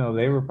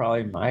 they were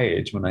probably my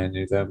age when I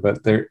knew them,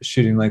 but they're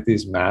shooting like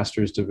these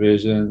masters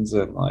divisions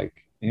and like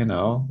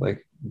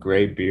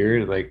gray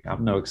beard. Like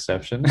I'm no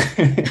exception.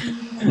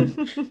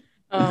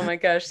 Oh my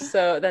gosh.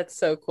 So that's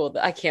so cool.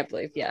 I can't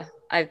believe. Yeah.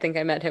 I think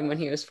I met him when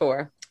he was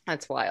 4.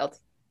 That's wild.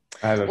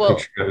 I have a Well,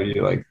 picture of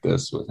you like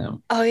this with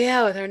him. oh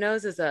yeah, with our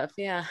noses up.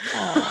 Yeah.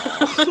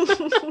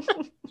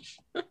 Aw.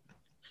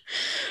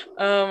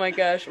 Oh my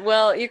gosh.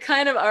 Well, you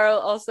kind of are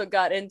also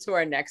got into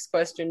our next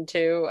question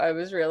too, I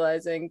was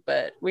realizing,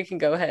 but we can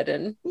go ahead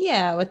and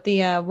Yeah, with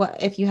the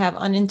what if you have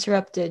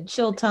uninterrupted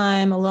chill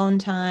time, alone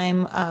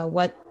time,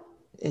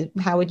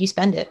 how would you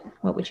spend it?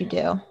 What would you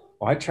do?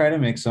 Well, I try to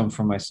make some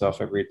for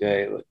myself every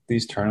day. Like,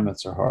 these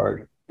tournaments are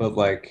hard, but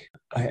like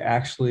I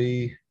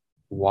actually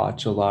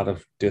watch a lot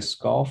of disc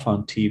golf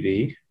on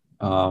TV,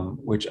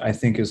 which I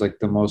think is like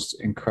the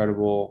most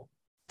incredible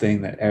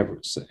thing that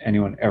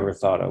anyone ever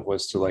thought of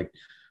was to like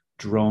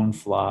drone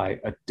fly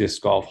a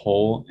disc golf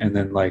hole and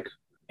then like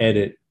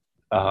edit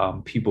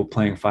people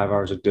playing 5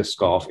 hours of disc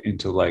golf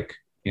into like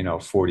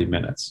 40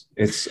 minutes.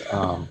 It's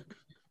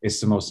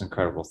the most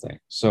incredible thing.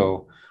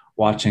 So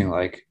watching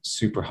like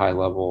super high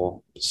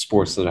level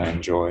sports that I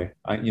enjoy.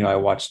 I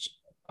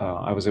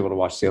was able to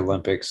watch the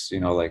Olympics,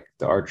 like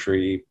the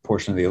archery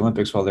portion of the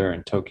Olympics while they're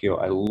in Tokyo.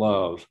 I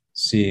love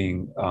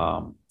seeing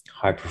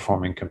high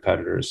performing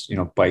competitors,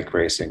 bike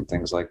racing,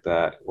 things like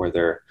that,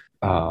 where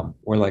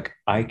like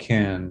I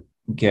can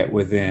get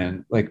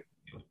within like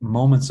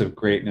moments of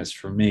greatness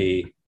for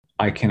me.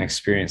 I can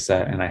experience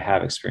that, and I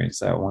have experienced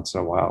that once in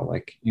a while,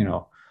 like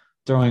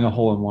throwing a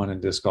hole in one in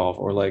disc golf,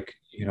 or like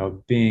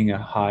being a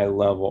high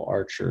level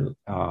archer.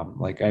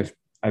 Like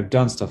I've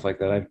done stuff like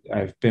that.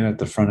 I've been at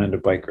the front end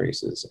of bike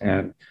races,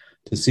 and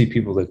to see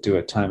people that do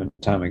it time and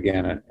time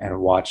again and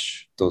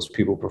watch those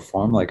people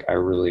perform, like I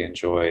really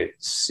enjoy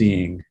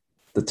seeing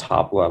the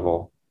top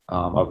level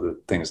of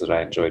the things that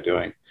I enjoy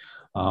doing.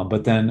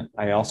 But then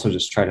I also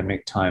just try to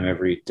make time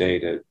every day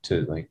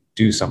to like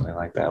do something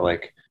like that.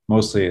 Like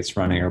mostly it's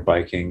running or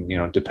biking.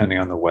 Depending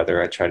on the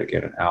weather, I try to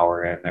get an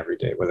hour in every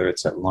day, whether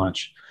it's at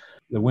lunch.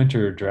 The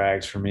winter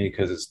drags for me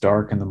because it's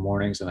dark in the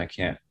mornings and I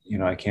can't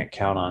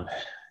count on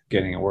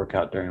getting a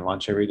workout during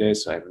lunch every day.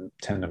 So I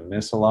tend to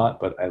miss a lot,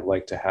 but I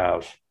like to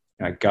have,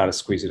 I got to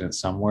squeeze it in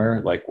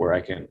somewhere like where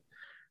I can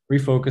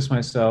refocus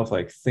myself,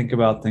 like think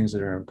about things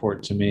that are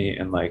important to me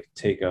and like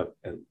take a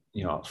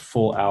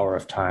full hour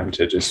of time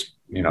to just,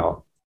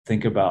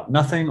 think about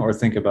nothing or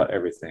think about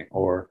everything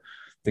or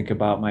think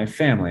about my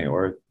family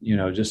or,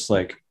 just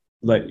like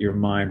let your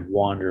mind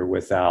wander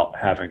without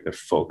having to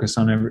focus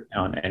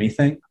on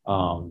anything.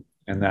 And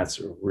that's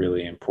a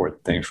really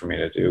important thing for me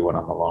to do when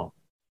I'm alone.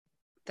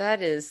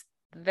 That is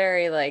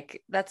very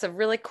like, that's a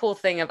really cool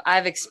thing of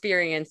I've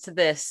experienced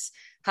this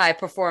high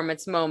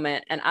performance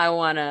moment and I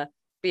want to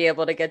be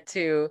able to get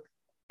to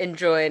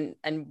enjoy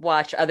and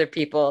watch other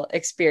people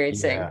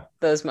experiencing Yeah.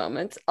 those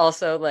moments.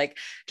 Also, like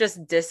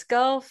just disc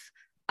golf.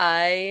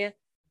 I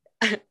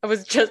I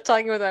was just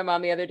talking with my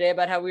mom the other day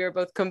about how we were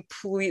both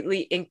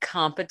completely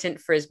incompetent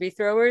frisbee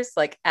throwers,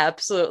 like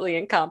absolutely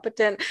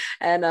incompetent.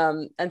 And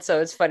so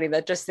it's funny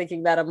that just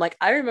thinking that I'm like,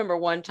 I remember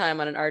one time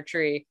on an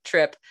archery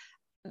trip,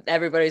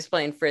 everybody was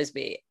playing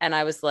frisbee and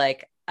I was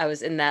like, I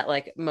was in that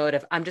like mode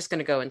of I'm just going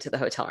to go into the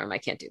hotel room. I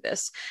can't do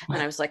this. And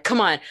I was like,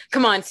 come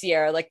on,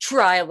 Sierra, like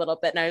try a little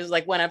bit. And I was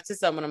like, went up to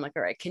someone. I'm like,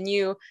 all right, can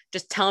you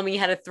just tell me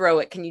how to throw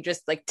it? Can you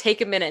just like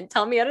take a minute and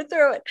tell me how to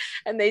throw it?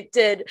 And they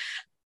did.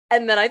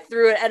 And then I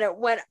threw it and it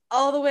went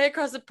all the way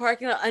across the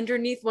parking lot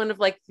underneath one of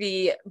like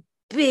the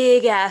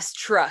big ass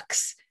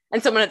trucks.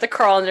 And someone had to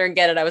crawl in there and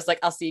get it. I was like,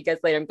 I'll see you guys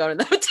later. I'm going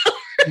to the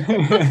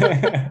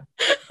hotel.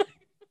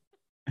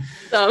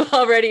 So I'm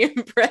already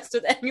impressed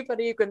with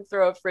anybody who can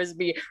throw a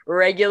frisbee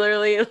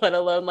regularly, let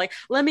alone like,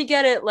 let me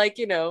get it, like,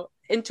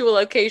 into a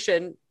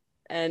location.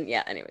 And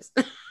yeah, anyways.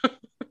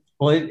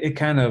 Well, it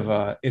kind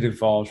of it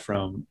evolved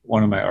from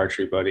one of my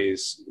archery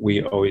buddies.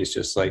 We always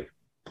just like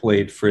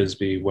played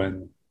frisbee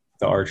when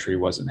the archery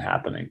wasn't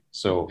happening.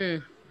 So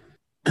Mm.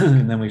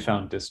 and then we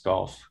found disc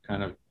golf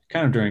kind of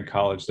during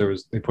college.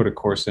 They put a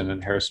course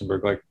in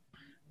Harrisonburg like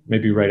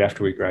maybe right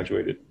after we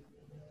graduated.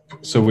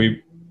 So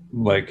we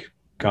like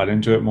got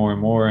into it more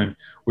and more, and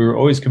we were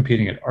always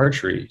competing at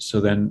archery. So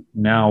then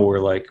now we're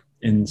like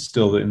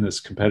still in this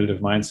competitive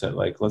mindset,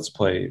 like let's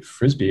play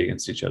frisbee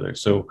against each other.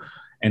 So,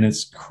 and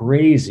it's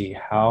crazy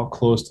how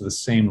close to the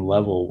same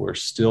level we're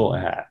still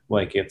at.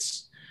 Like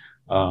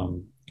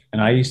um, and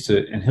I used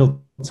to, and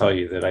he'll tell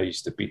you that I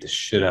used to beat the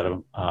shit out of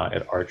him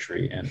at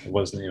archery, and it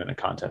wasn't even a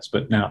contest.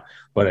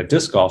 But at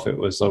disc golf, it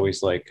was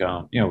always like,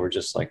 we're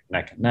just like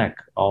neck and neck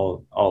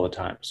all the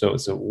time. So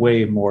it's a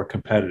way more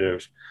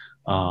competitive,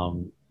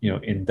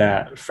 in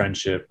that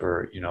friendship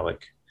or,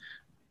 like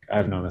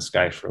I've known this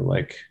guy for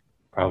like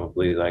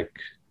probably like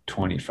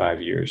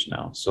 25 years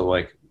now. So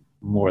like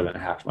more than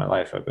half my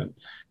life, I've been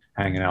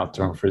hanging out,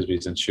 throwing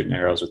frisbees and shooting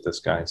arrows with this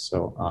guy.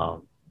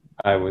 So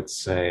I would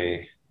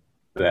say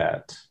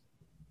that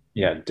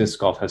yeah, disc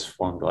golf has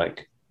formed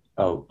like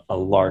a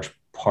large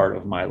part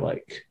of my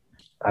like,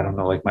 I don't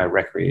know, like my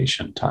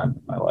recreation time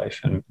in my life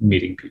and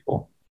meeting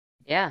people.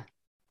 Yeah.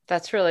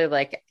 That's really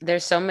like,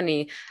 there's so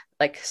many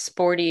like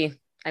sporty,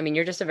 I mean,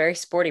 you're just a very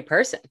sporty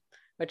person,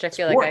 which I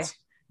feel like Sports.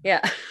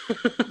 yeah.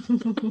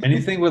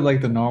 Anything with like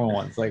the normal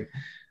ones, like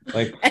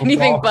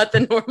Anything football. but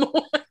the normal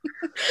one.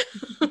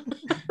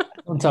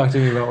 Don't talk to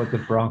me about what the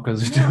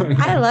Broncos are doing.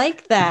 I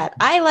like that.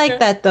 I like Yeah.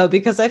 that though,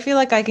 because I feel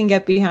like I can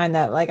get behind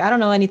that. Like, I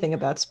don't know anything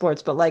about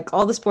sports, but like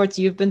all the sports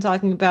you've been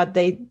talking about,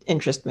 they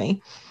interest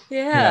me. Yeah.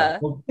 Yeah.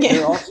 Well, Yeah.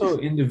 they're also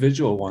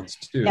individual ones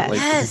too. Like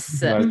Yes. if you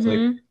think Yes. about it, it's like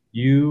Hmm.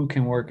 you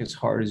can work as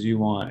hard as you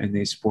want in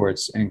these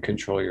sports and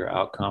control your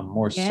outcome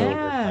more so than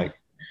Yeah. like,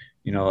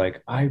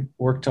 like I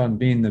worked on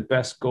being the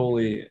best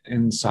goalie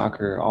in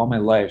soccer all my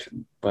life,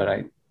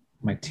 but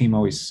my team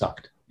always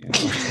sucked.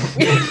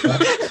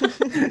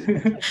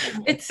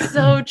 It's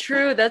so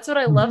true. That's what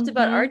I loved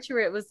about Hmm.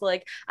 archery. It was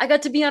like I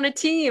got to be on a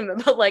team,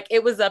 but like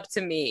it was up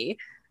to me,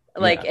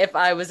 like Yeah, if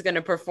I was going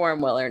to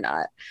perform well or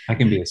not. I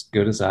can be as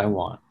good as I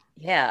want.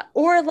 Yeah.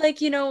 Or like,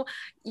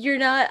 you're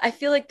not, I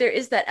feel like there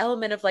is that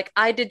element of like,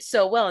 I did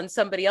so well and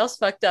somebody else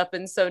fucked up.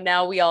 And so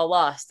now we all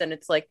lost. And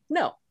it's like,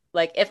 no,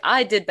 like if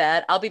I did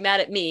bad, I'll be mad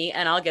at me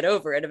and I'll get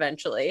over it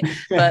eventually.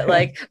 But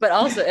like, but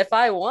also if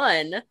I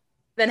won,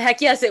 then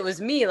heck yes, it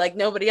was me. Like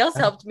nobody else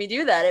helped me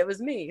do that. It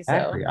was me. So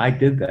Exactly. I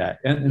did that.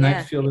 And I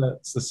yeah. feel that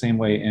it's the same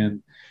way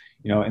in,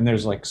 and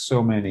there's like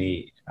so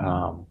many,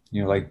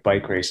 like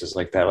bike races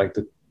like that, like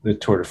the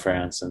Tour de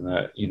France and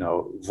the,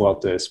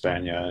 Vuelta a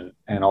España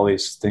and all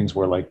these things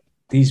where like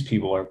these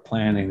people are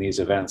planning these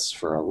events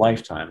for a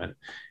lifetime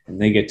and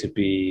they get to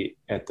be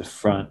at the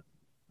front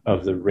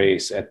of the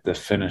race at the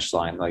finish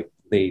line. Like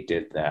they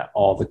did that.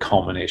 All the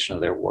culmination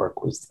of their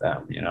work was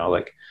them,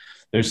 like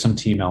there's some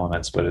team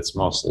elements, but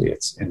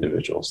it's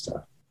individual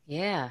stuff.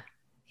 Yeah.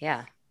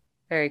 Yeah.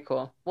 Very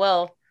cool.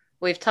 Well,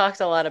 we've talked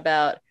a lot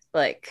about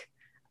like,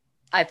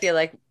 I feel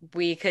like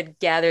we could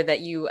gather that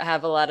you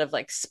have a lot of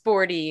like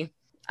sporty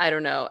I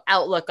don't know,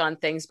 outlook on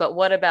things, but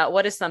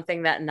what is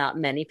something that not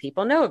many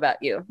people know about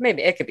you?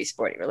 Maybe it could be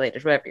sporty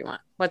related, whatever you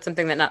want. What's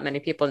something that not many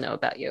people know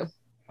about you?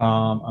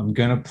 I'm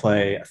gonna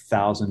play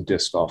 1,000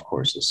 disc golf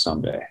courses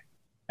someday,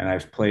 and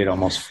I've played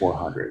almost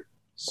 400.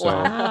 So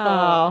Wow.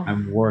 Wow.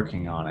 I'm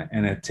working on it,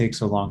 and it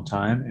takes a long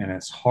time, and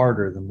it's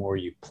harder the more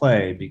you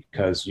play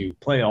because you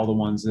play all the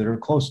ones that are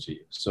close to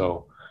you.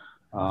 So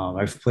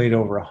I've played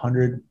over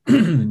 100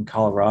 in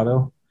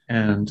Colorado,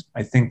 and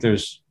I think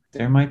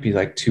there might be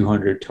like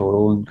 200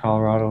 total in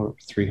Colorado, or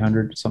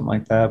 300, something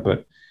like that.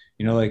 But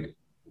like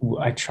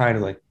I try to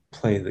like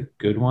play the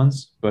good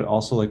ones, but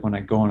also like when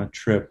I go on a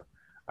trip,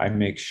 I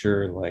make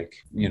sure like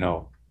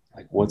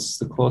like what's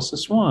the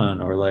closest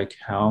one, or like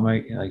how am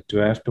I like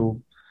do I have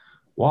to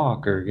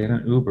walk or get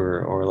an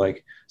Uber, or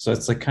like so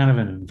it's like kind of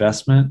an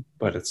investment,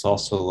 but it's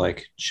also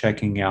like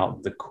checking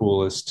out the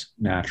coolest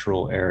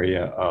natural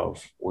area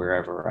of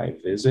wherever I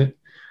visit.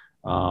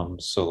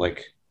 So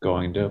like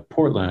going to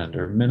Portland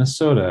or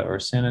Minnesota or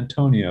San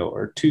Antonio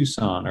or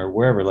Tucson or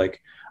wherever,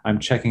 like I'm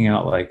checking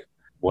out like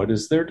what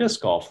is their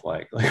disc golf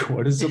like? Like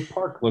what does a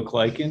park look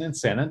like in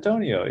San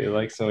Antonio? You're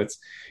like so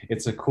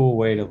it's a cool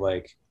way to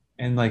like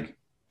and like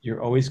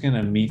you're always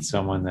gonna meet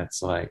someone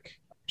that's like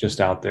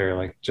just out there,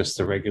 like just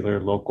the regular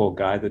local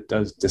guy that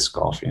does disc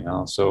golf.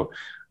 So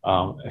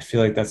I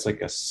feel like that's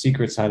like a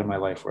secret side of my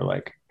life where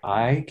like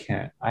I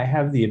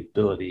have the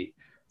ability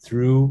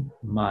through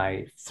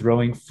my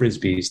throwing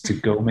frisbees to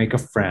go make a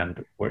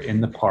friend or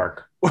in the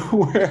park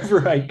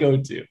wherever I go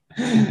to.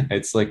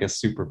 It's like a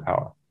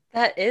superpower.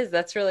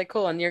 That's really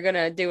cool. And you're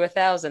gonna do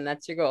 1,000.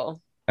 That's your goal.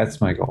 That's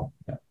my goal.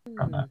 Yeah,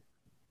 on Hmm. that.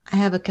 I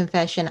have a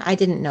confession. I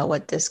didn't know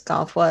what disc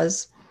golf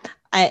was.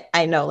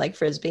 I know like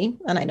frisbee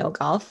and I know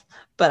golf,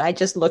 but I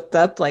just looked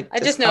up like I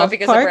just disc know it golf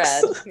because of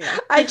parks. Brad. Yeah.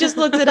 I just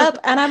looked it up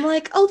and I'm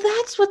like, oh,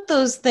 that's what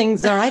those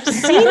things are. I've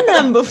seen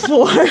them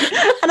before.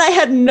 And I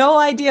had no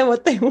idea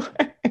what they were.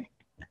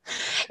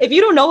 If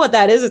you don't know what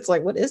that is, it's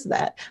like, what is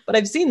that? But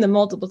I've seen them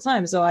multiple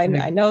times. So I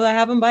Like, know that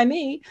happened by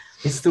me.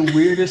 it's the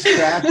weirdest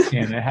trash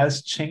can. It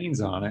has chains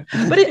on it.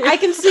 But I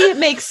can see it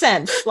makes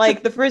sense.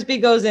 Like the frisbee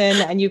goes in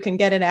and you can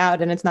get it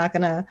out and it's not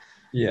going to,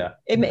 Yeah.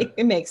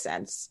 it makes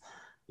sense.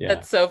 Yeah.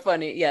 That's so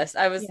funny. Yes.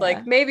 I was Yeah.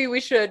 like, maybe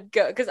we should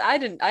go because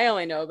I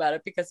only know about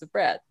it because of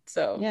Brad.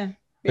 So Yeah.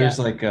 yeah. There's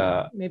like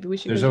Maybe we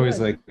should go there's do always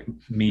it. like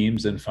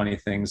memes and funny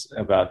things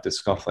about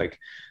disc golf,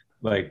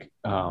 like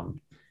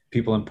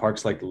people in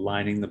parks like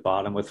lining the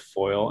bottom with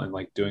foil and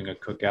like doing a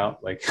cookout,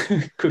 like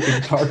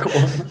cooking charcoal.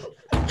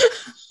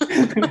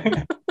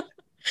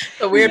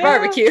 A weird Yeah.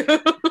 barbecue.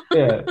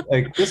 Yeah,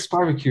 like this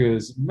barbecue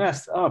is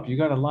messed up. You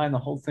got to line the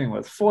whole thing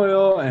with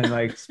foil, and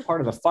like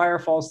part of the fire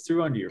falls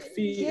through under your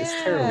feet. It's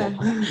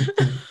terrible.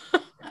 Yeah.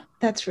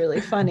 That's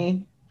really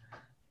funny.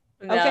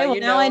 Now Okay, well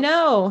you now I know.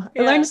 know. I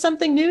Yeah. learned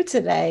something new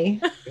today.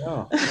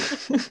 Yeah.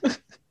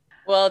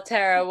 Well,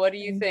 Tara, what do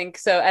you think?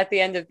 So at the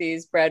end of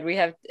these, Brad, we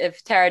have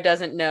if Tara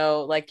doesn't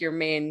know like your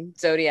main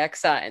zodiac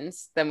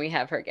signs, then we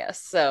have her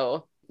guess.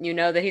 So you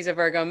know that he's a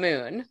Virgo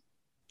moon.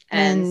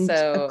 And And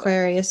so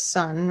Aquarius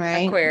sun,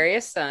 right?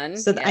 Aquarius sun,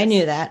 So I yes.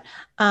 knew that.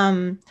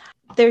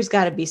 There's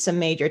got to be some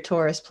major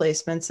Taurus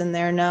placements in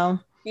there, no?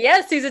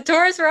 Yes, he's a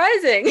Taurus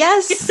rising.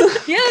 Yes.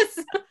 Yes.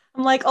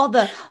 I'm like all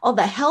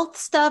the health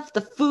stuff,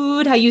 the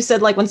food, how you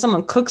said like when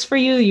someone cooks for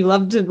you, you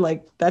love to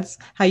like that's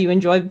how you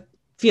enjoy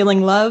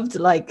feeling loved,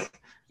 like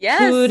Yes.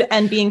 food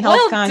and being health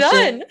Well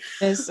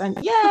conscious. done.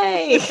 And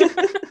yay.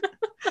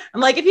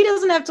 I'm like, if he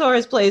doesn't have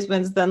Taurus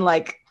placements, then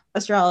like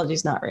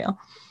astrology's not real.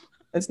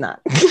 It's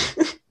not.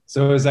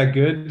 So is that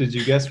good? Did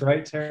you guess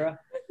right, Tara?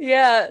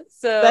 Yeah.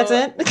 That's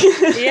So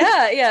it.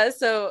 yeah.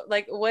 So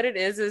like what it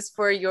is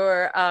for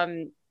your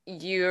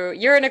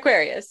you're an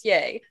Aquarius,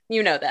 yay.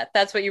 You know that.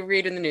 That's what you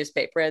read in the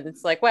newspaper. And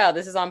it's like, wow,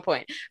 this is on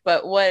point.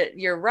 But what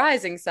your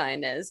rising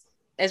sign is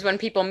when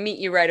people meet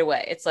you right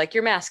away. It's like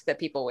your mask that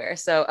people wear.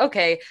 So,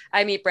 okay,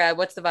 I meet Brad.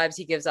 What's the vibes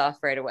he gives off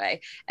right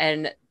away?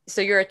 And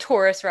so you're a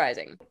Taurus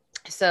rising.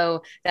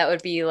 So that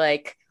would be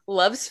like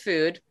loves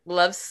food,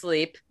 loves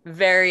sleep,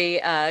 very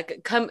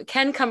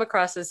can come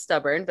across as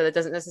stubborn, but it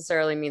doesn't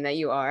necessarily mean that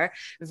you are.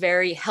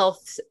 Very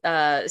health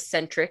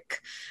centric,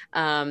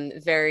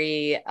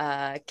 very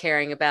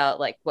caring about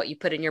like what you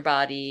put in your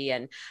body,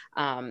 and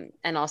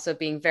also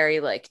being very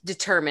like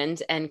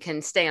determined and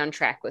can stay on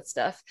track with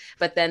stuff.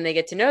 But then they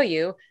get to know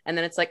you, and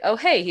then it's like, oh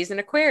hey, he's an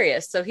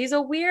Aquarius, so he's a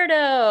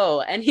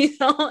weirdo, and he's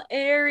all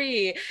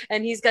airy,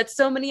 and he's got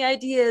so many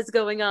ideas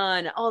going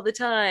on all the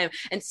time,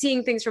 and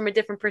seeing things from a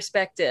different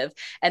perspective.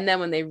 And then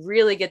when they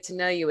really get to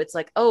know you, it's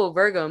like, oh,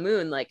 Virgo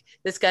moon, like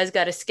this guy's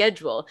got a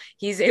schedule.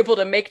 He's able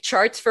to make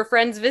charts for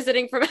friends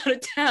visiting from out of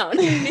town.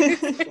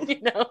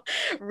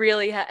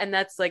 Really. And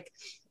that's like,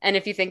 and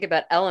if you think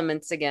about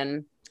elements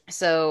again,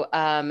 so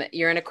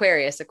you're an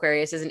Aquarius.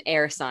 Aquarius is an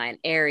air sign,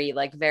 airy,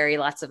 like very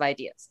lots of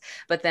ideas.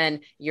 But then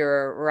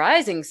your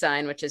rising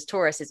sign, which is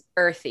Taurus, is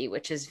earthy,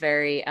 which is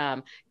very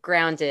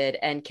grounded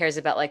and cares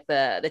about like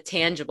the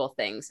tangible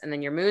things. And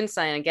then your moon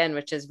sign again,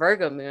 which is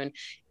Virgo moon,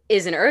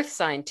 is an earth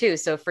sign too.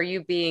 So for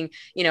you being,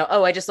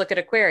 oh, I just look at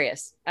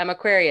Aquarius. I'm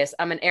Aquarius.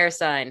 I'm an air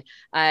sign.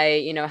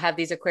 I, have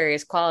these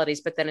Aquarius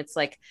qualities, but then it's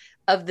like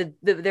of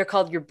they're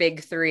called your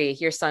big three,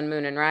 your sun,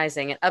 moon, and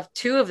rising. And of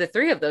two of the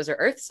three of those are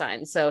earth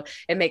signs. So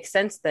it makes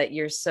sense that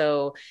you're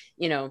so,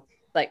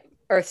 like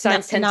earth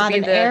signs tend to not be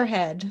an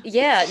airhead.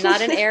 Yeah,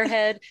 not an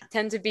airhead,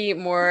 tend to be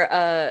more,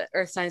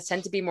 earth signs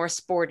tend to be more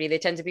sporty. They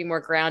tend to be more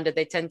grounded.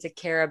 They tend to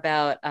care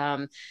about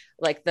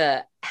like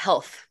the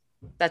health.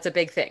 That's a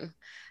big thing.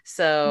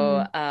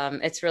 So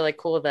it's really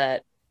cool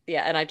that,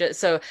 yeah. And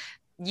so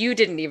you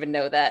didn't even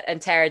know that.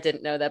 And Tara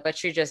didn't know that, but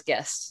she just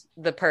guessed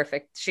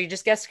she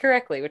just guessed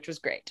correctly, which was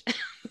great.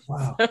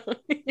 Wow. So,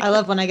 yeah. I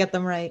love when I get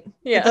them right.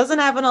 Yeah. It doesn't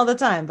happen all the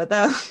time, but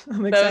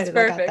I'm excited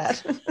I got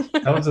that.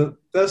 That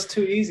was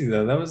too easy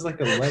though. That was like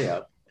a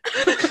layup.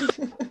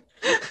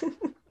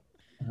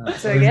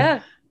 So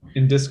yeah.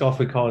 In disc golf,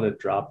 we call it a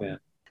drop in.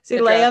 See,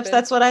 layups,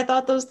 that's what I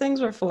thought those things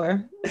were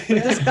for.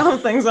 The disc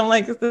golf things, I'm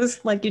like,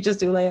 this, like, you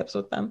just do layups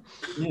with them.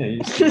 Yeah,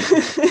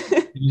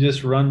 you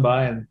just run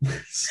by and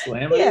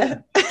slam it. Yeah.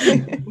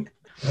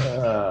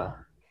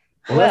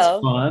 Well,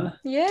 that's fun.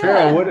 Yeah.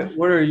 Tara,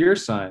 what are your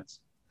signs?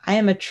 I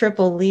am a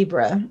triple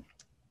Libra,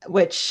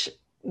 which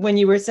when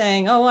you were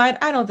saying, oh, I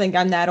don't think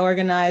I'm that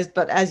organized,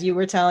 but as you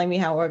were telling me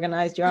how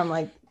organized you are, I'm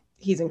like,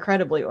 he's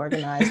incredibly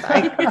organized.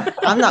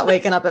 I'm not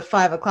waking up at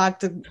 5 o'clock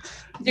to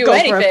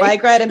go for a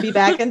bike ride and be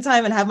back in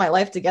time and have my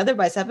life together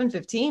by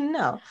 7:15.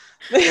 No.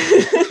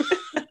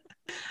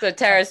 So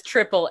Tara's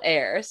triple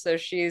air. So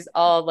she's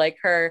all like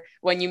her.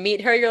 When you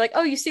meet her, you're like,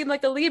 oh, you seem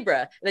like a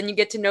Libra. And then you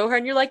get to know her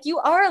and you're like, you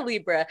are a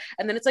Libra.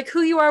 And then it's like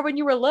who you are when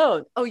you were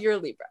alone. Oh, you're a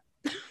Libra.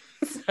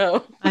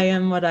 So I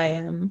am what I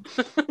am.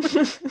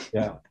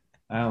 Yeah.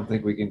 I don't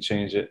think we can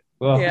change it.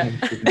 Well, yeah.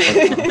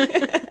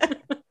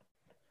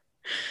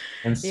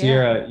 And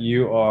Sierra,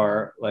 you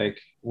are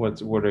like,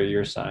 what are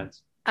your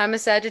signs? I'm a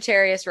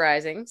Sagittarius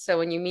rising. So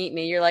when you meet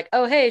me, you're like,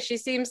 oh, hey, she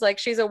seems like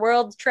she's a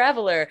world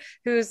traveler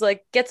who's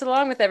like gets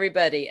along with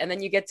everybody. And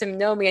then you get to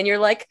know me and you're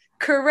like,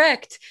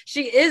 correct.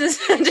 She is a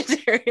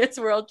Sagittarius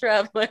world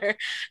traveler.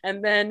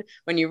 And then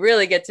when you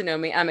really get to know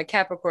me, I'm a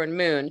Capricorn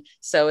moon.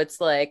 So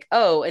it's like,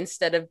 oh,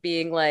 instead of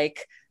being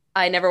like,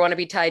 I never want to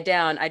be tied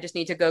down, I just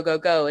need to go, go,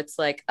 go. It's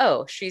like,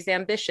 oh, she's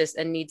ambitious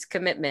and needs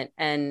commitment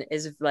and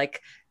is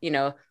like,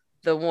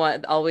 the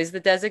one, always the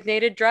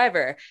designated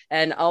driver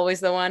and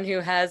always the one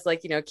who has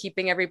like,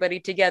 keeping everybody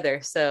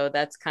together. So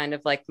that's kind of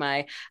like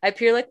I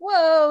appear like,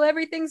 whoa,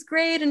 everything's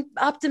great and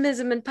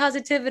optimism and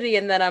positivity.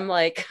 And then I'm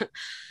like,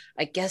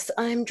 I guess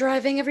I'm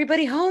driving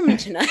everybody home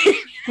tonight.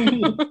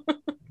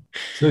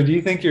 So do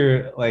you think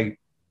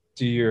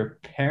do your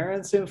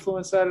parents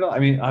influence that at all? I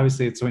mean,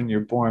 obviously it's when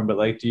you're born, but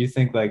like, do you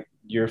think like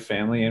your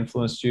family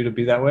influenced you to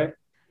be that way?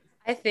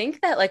 I think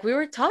that like we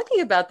were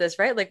talking about this,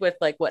 right? Like with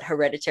like what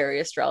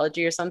hereditary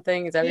astrology or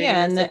something. Is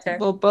that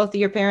well, both of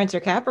your parents are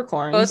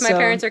Capricorns. Both my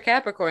parents are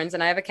Capricorns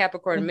and I have a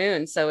Capricorn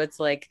moon. So it's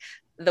like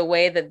the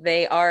way that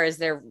they are as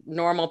their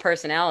normal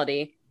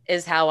personality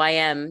is how I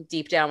am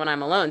deep down when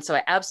I'm alone. So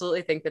I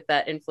absolutely think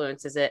that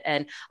influences it.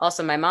 And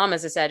also my mom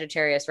is a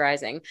Sagittarius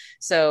rising.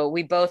 So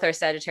we both are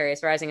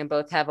Sagittarius rising and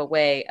both have a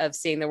way of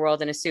seeing the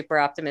world in a super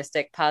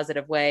optimistic,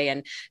 positive way.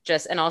 And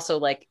also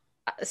like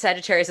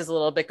Sagittarius is a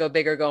little bit go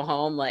big or go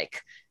home.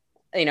 Like,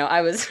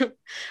 I was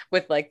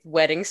with like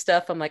wedding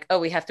stuff. I'm like, oh,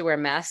 we have to wear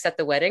masks at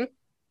the wedding.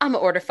 I'm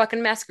gonna order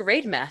fucking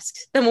masquerade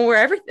masks. Then we'll wear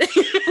everything.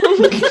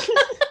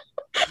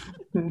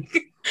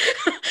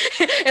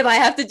 If I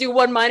have to do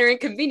one minor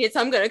inconvenience,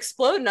 I'm gonna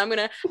explode and I'm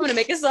gonna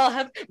make us all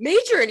have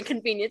major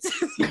inconveniences.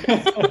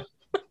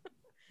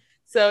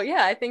 So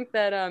yeah, I think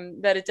that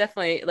that it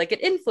definitely like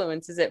it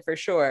influences it for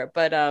sure.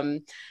 But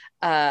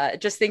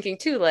just thinking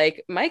too,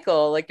 like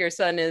Michael, like your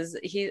son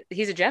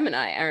he's a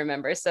Gemini, I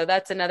remember. So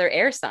that's another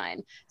air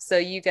sign. So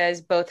you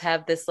guys both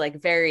have this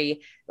like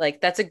very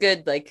like that's a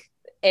good like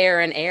air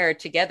and air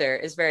together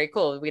is very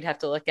cool. We'd have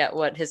to look at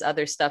what his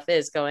other stuff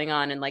is going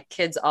on. And like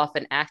kids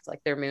often act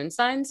like their moon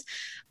signs,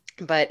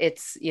 but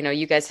it's,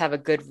 you guys have a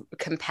good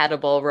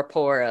compatible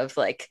rapport of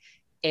like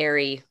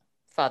airy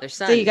father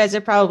son. So you guys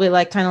are probably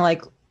like kind of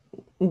like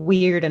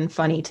weird and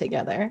funny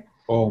together.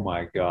 Oh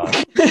my God.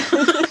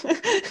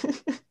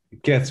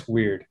 It gets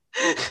weird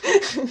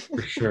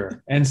for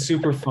sure. And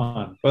super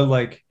fun. But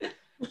like,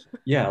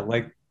 yeah,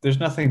 like there's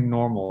nothing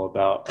normal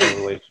about a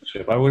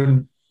relationship. I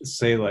wouldn't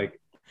say like,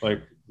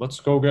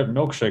 let's go get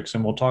milkshakes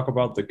and we'll talk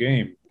about the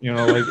game.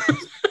 Like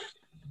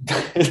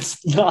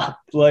it's not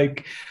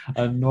like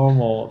a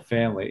normal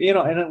family,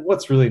 and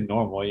what's really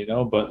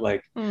normal, but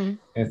like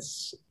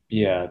it's,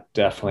 yeah,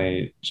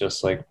 definitely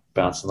just like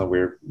bouncing the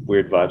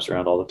weird vibes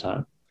around all the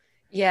time.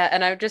 Yeah,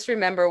 and I just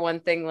remember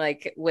one thing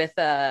like with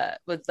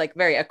like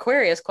very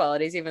Aquarius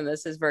qualities, even though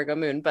this is Virgo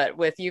moon, but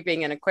with you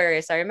being an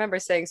Aquarius, I remember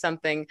saying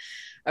something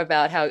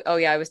about how, oh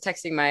yeah, I was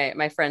texting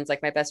my friends,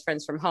 like my best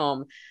friends from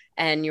home,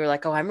 and you were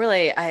like, oh,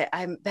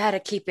 I'm bad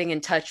at keeping in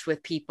touch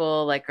with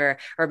people, like or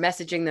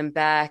messaging them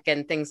back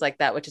and things like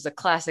that, which is a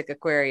classic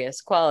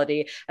Aquarius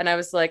quality. And I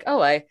was like,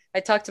 oh, I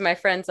talk to my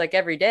friends like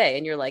every day,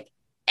 and you're like,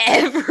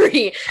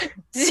 every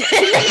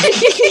day.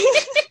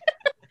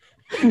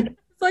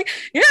 It's like,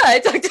 yeah, I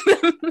talk to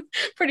them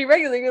pretty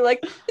regularly. You're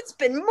like, it's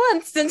been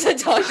months since I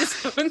talked to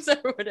someone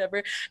or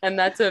whatever. And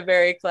that's a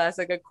very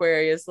classic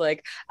Aquarius,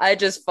 like, I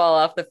just fall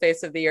off the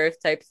face of the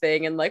earth type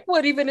thing. And like,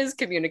 what even is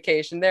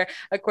communication? There,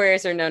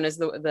 Aquarius are known as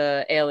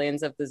the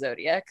aliens of the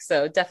zodiac.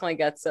 So definitely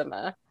got some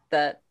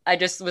that I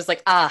just was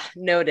like,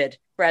 noted.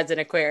 Brad's an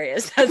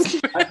Aquarius. That's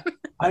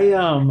I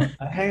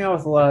hang out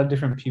with a lot of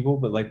different people,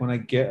 but like when I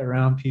get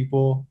around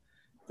people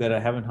that I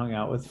haven't hung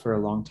out with for a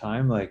long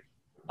time, like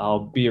I'll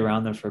be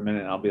around them for a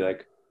minute and I'll be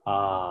like,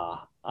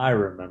 I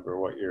remember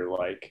what you're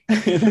like.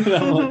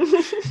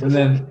 And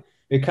then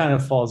it kind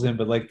of falls in,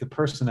 but like the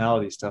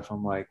personality stuff,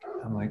 I'm like,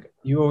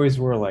 you always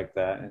were like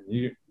that, and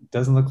you it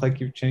doesn't look like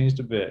you've changed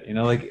a bit, you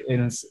know, and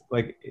it's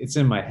like it's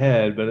in my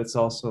head, but it's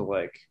also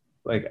like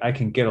I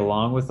can get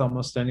along with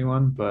almost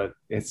anyone, but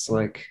it's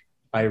like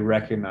I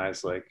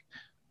recognize like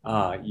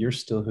you're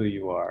still who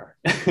you are.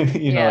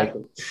 You know, yeah. like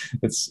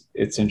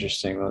it's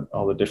interesting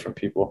all the different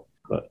people.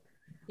 But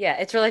Yeah,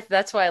 it's really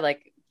that's why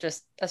like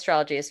just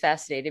astrology is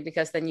fascinating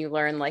because then you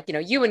learn like,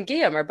 you and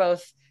Guillaume are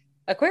both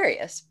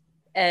Aquarius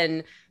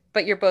and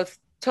but you're both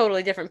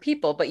totally different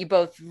people, but you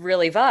both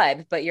really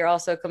vibe, but you're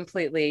also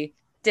completely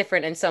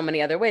different in so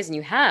many other ways and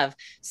you have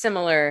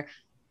similar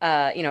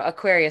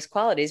Aquarius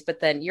qualities, but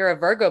then you're a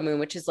Virgo moon,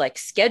 which is like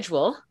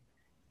schedule,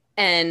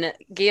 and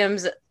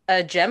Guillaume's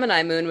a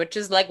Gemini moon, which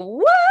is like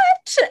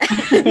what?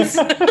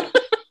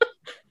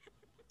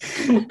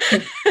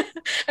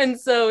 And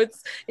so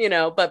it's,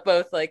 but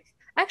both like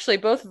actually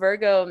both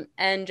Virgo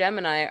and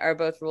Gemini are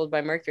both ruled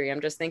by Mercury. I'm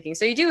just thinking.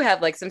 So you do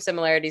have like some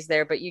similarities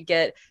there, but you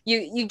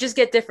just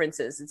get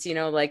differences. It's,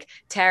 like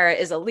Tara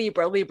is a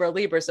Libra, Libra,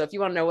 Libra. So if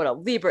you want to know what a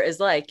Libra is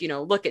like,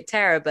 look at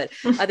Tara. But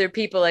other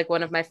people, like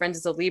one of my friends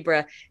is a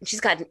Libra and she's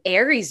got an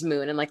Aries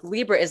moon. And like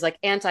Libra is like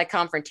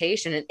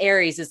anti-confrontation and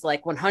Aries is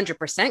like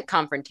 100%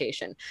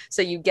 confrontation.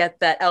 So you get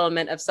that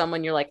element of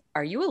someone you're like,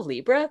 are you a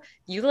Libra?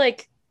 You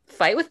like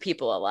fight with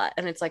people a lot,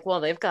 and it's like,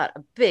 well, they've got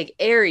a big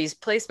Aries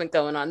placement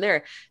going on.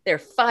 They're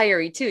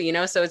fiery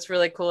too, so it's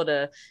really cool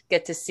to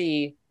get to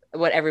see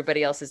what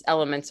everybody else's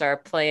elements are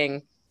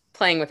playing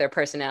with their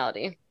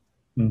personality.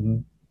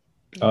 mm-hmm.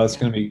 It's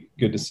going to be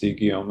good to see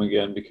Guillaume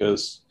again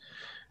because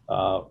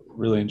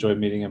really enjoyed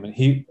meeting him, and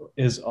he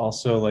is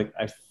also like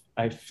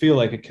I feel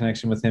like a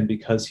connection with him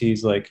because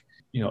he's like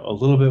a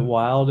little bit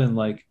wild and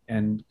like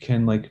and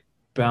can like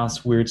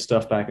bounce weird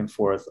stuff back and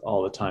forth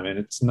all the time, and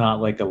it's not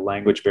like a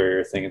language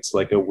barrier thing, it's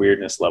like a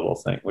weirdness level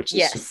thing, which is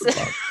Yes. super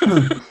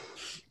fun.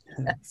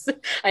 Yes.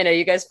 I know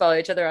you guys follow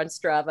each other on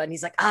Strava and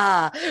he's like,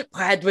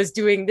 Brad was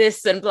doing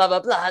this and blah blah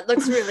blah, it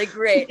looks really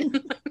great.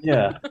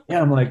 Yeah,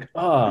 I'm like,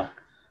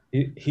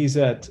 he's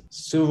at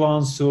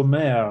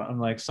Souvent-sur-Mer. I'm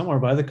like, somewhere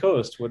by the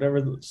coast,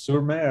 whatever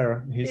sur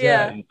mer he's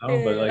Yeah, at, but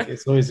yeah. like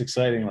it's always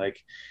exciting.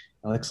 Like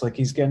it looks like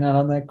he's getting out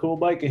on that cool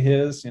bike of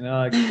his,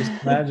 I can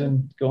just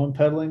imagine going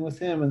pedaling with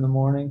him in the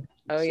morning.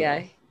 Oh yeah,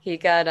 So he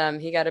got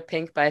a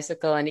pink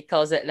bicycle and he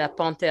calls it La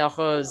Panthère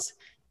Rose,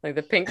 like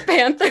the Pink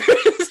Panther.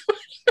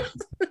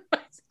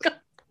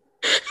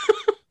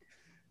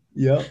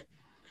 yep.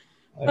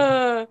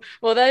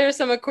 Well, that is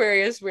some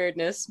Aquarius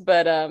weirdness,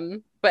 but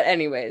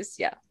anyways,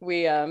 yeah,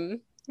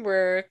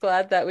 we're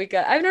glad that we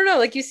got. I don't know,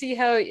 like you see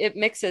how it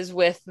mixes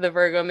with the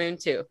Virgo moon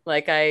too.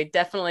 Like I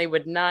definitely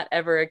would not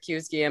ever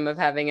accuse Guillaume of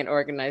having an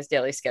organized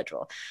daily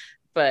schedule,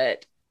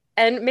 but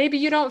and maybe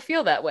you don't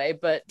feel that way,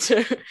 but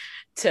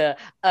to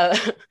a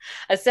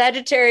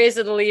Sagittarius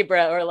and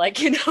Libra, or like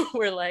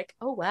we're like,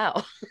 oh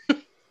wow,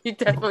 you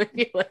definitely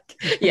feel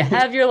like you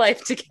have your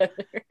life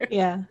together.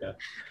 Yeah.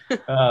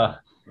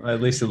 At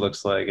least it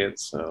looks like it.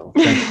 So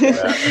thanks for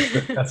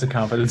that. That's a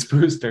confidence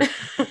booster.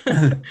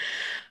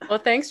 Well,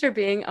 thanks for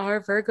being our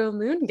Virgo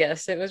moon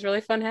guest. It was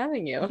really fun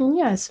having you.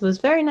 Yes, it was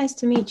very nice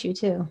to meet you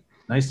too.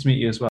 Nice to meet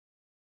you as well.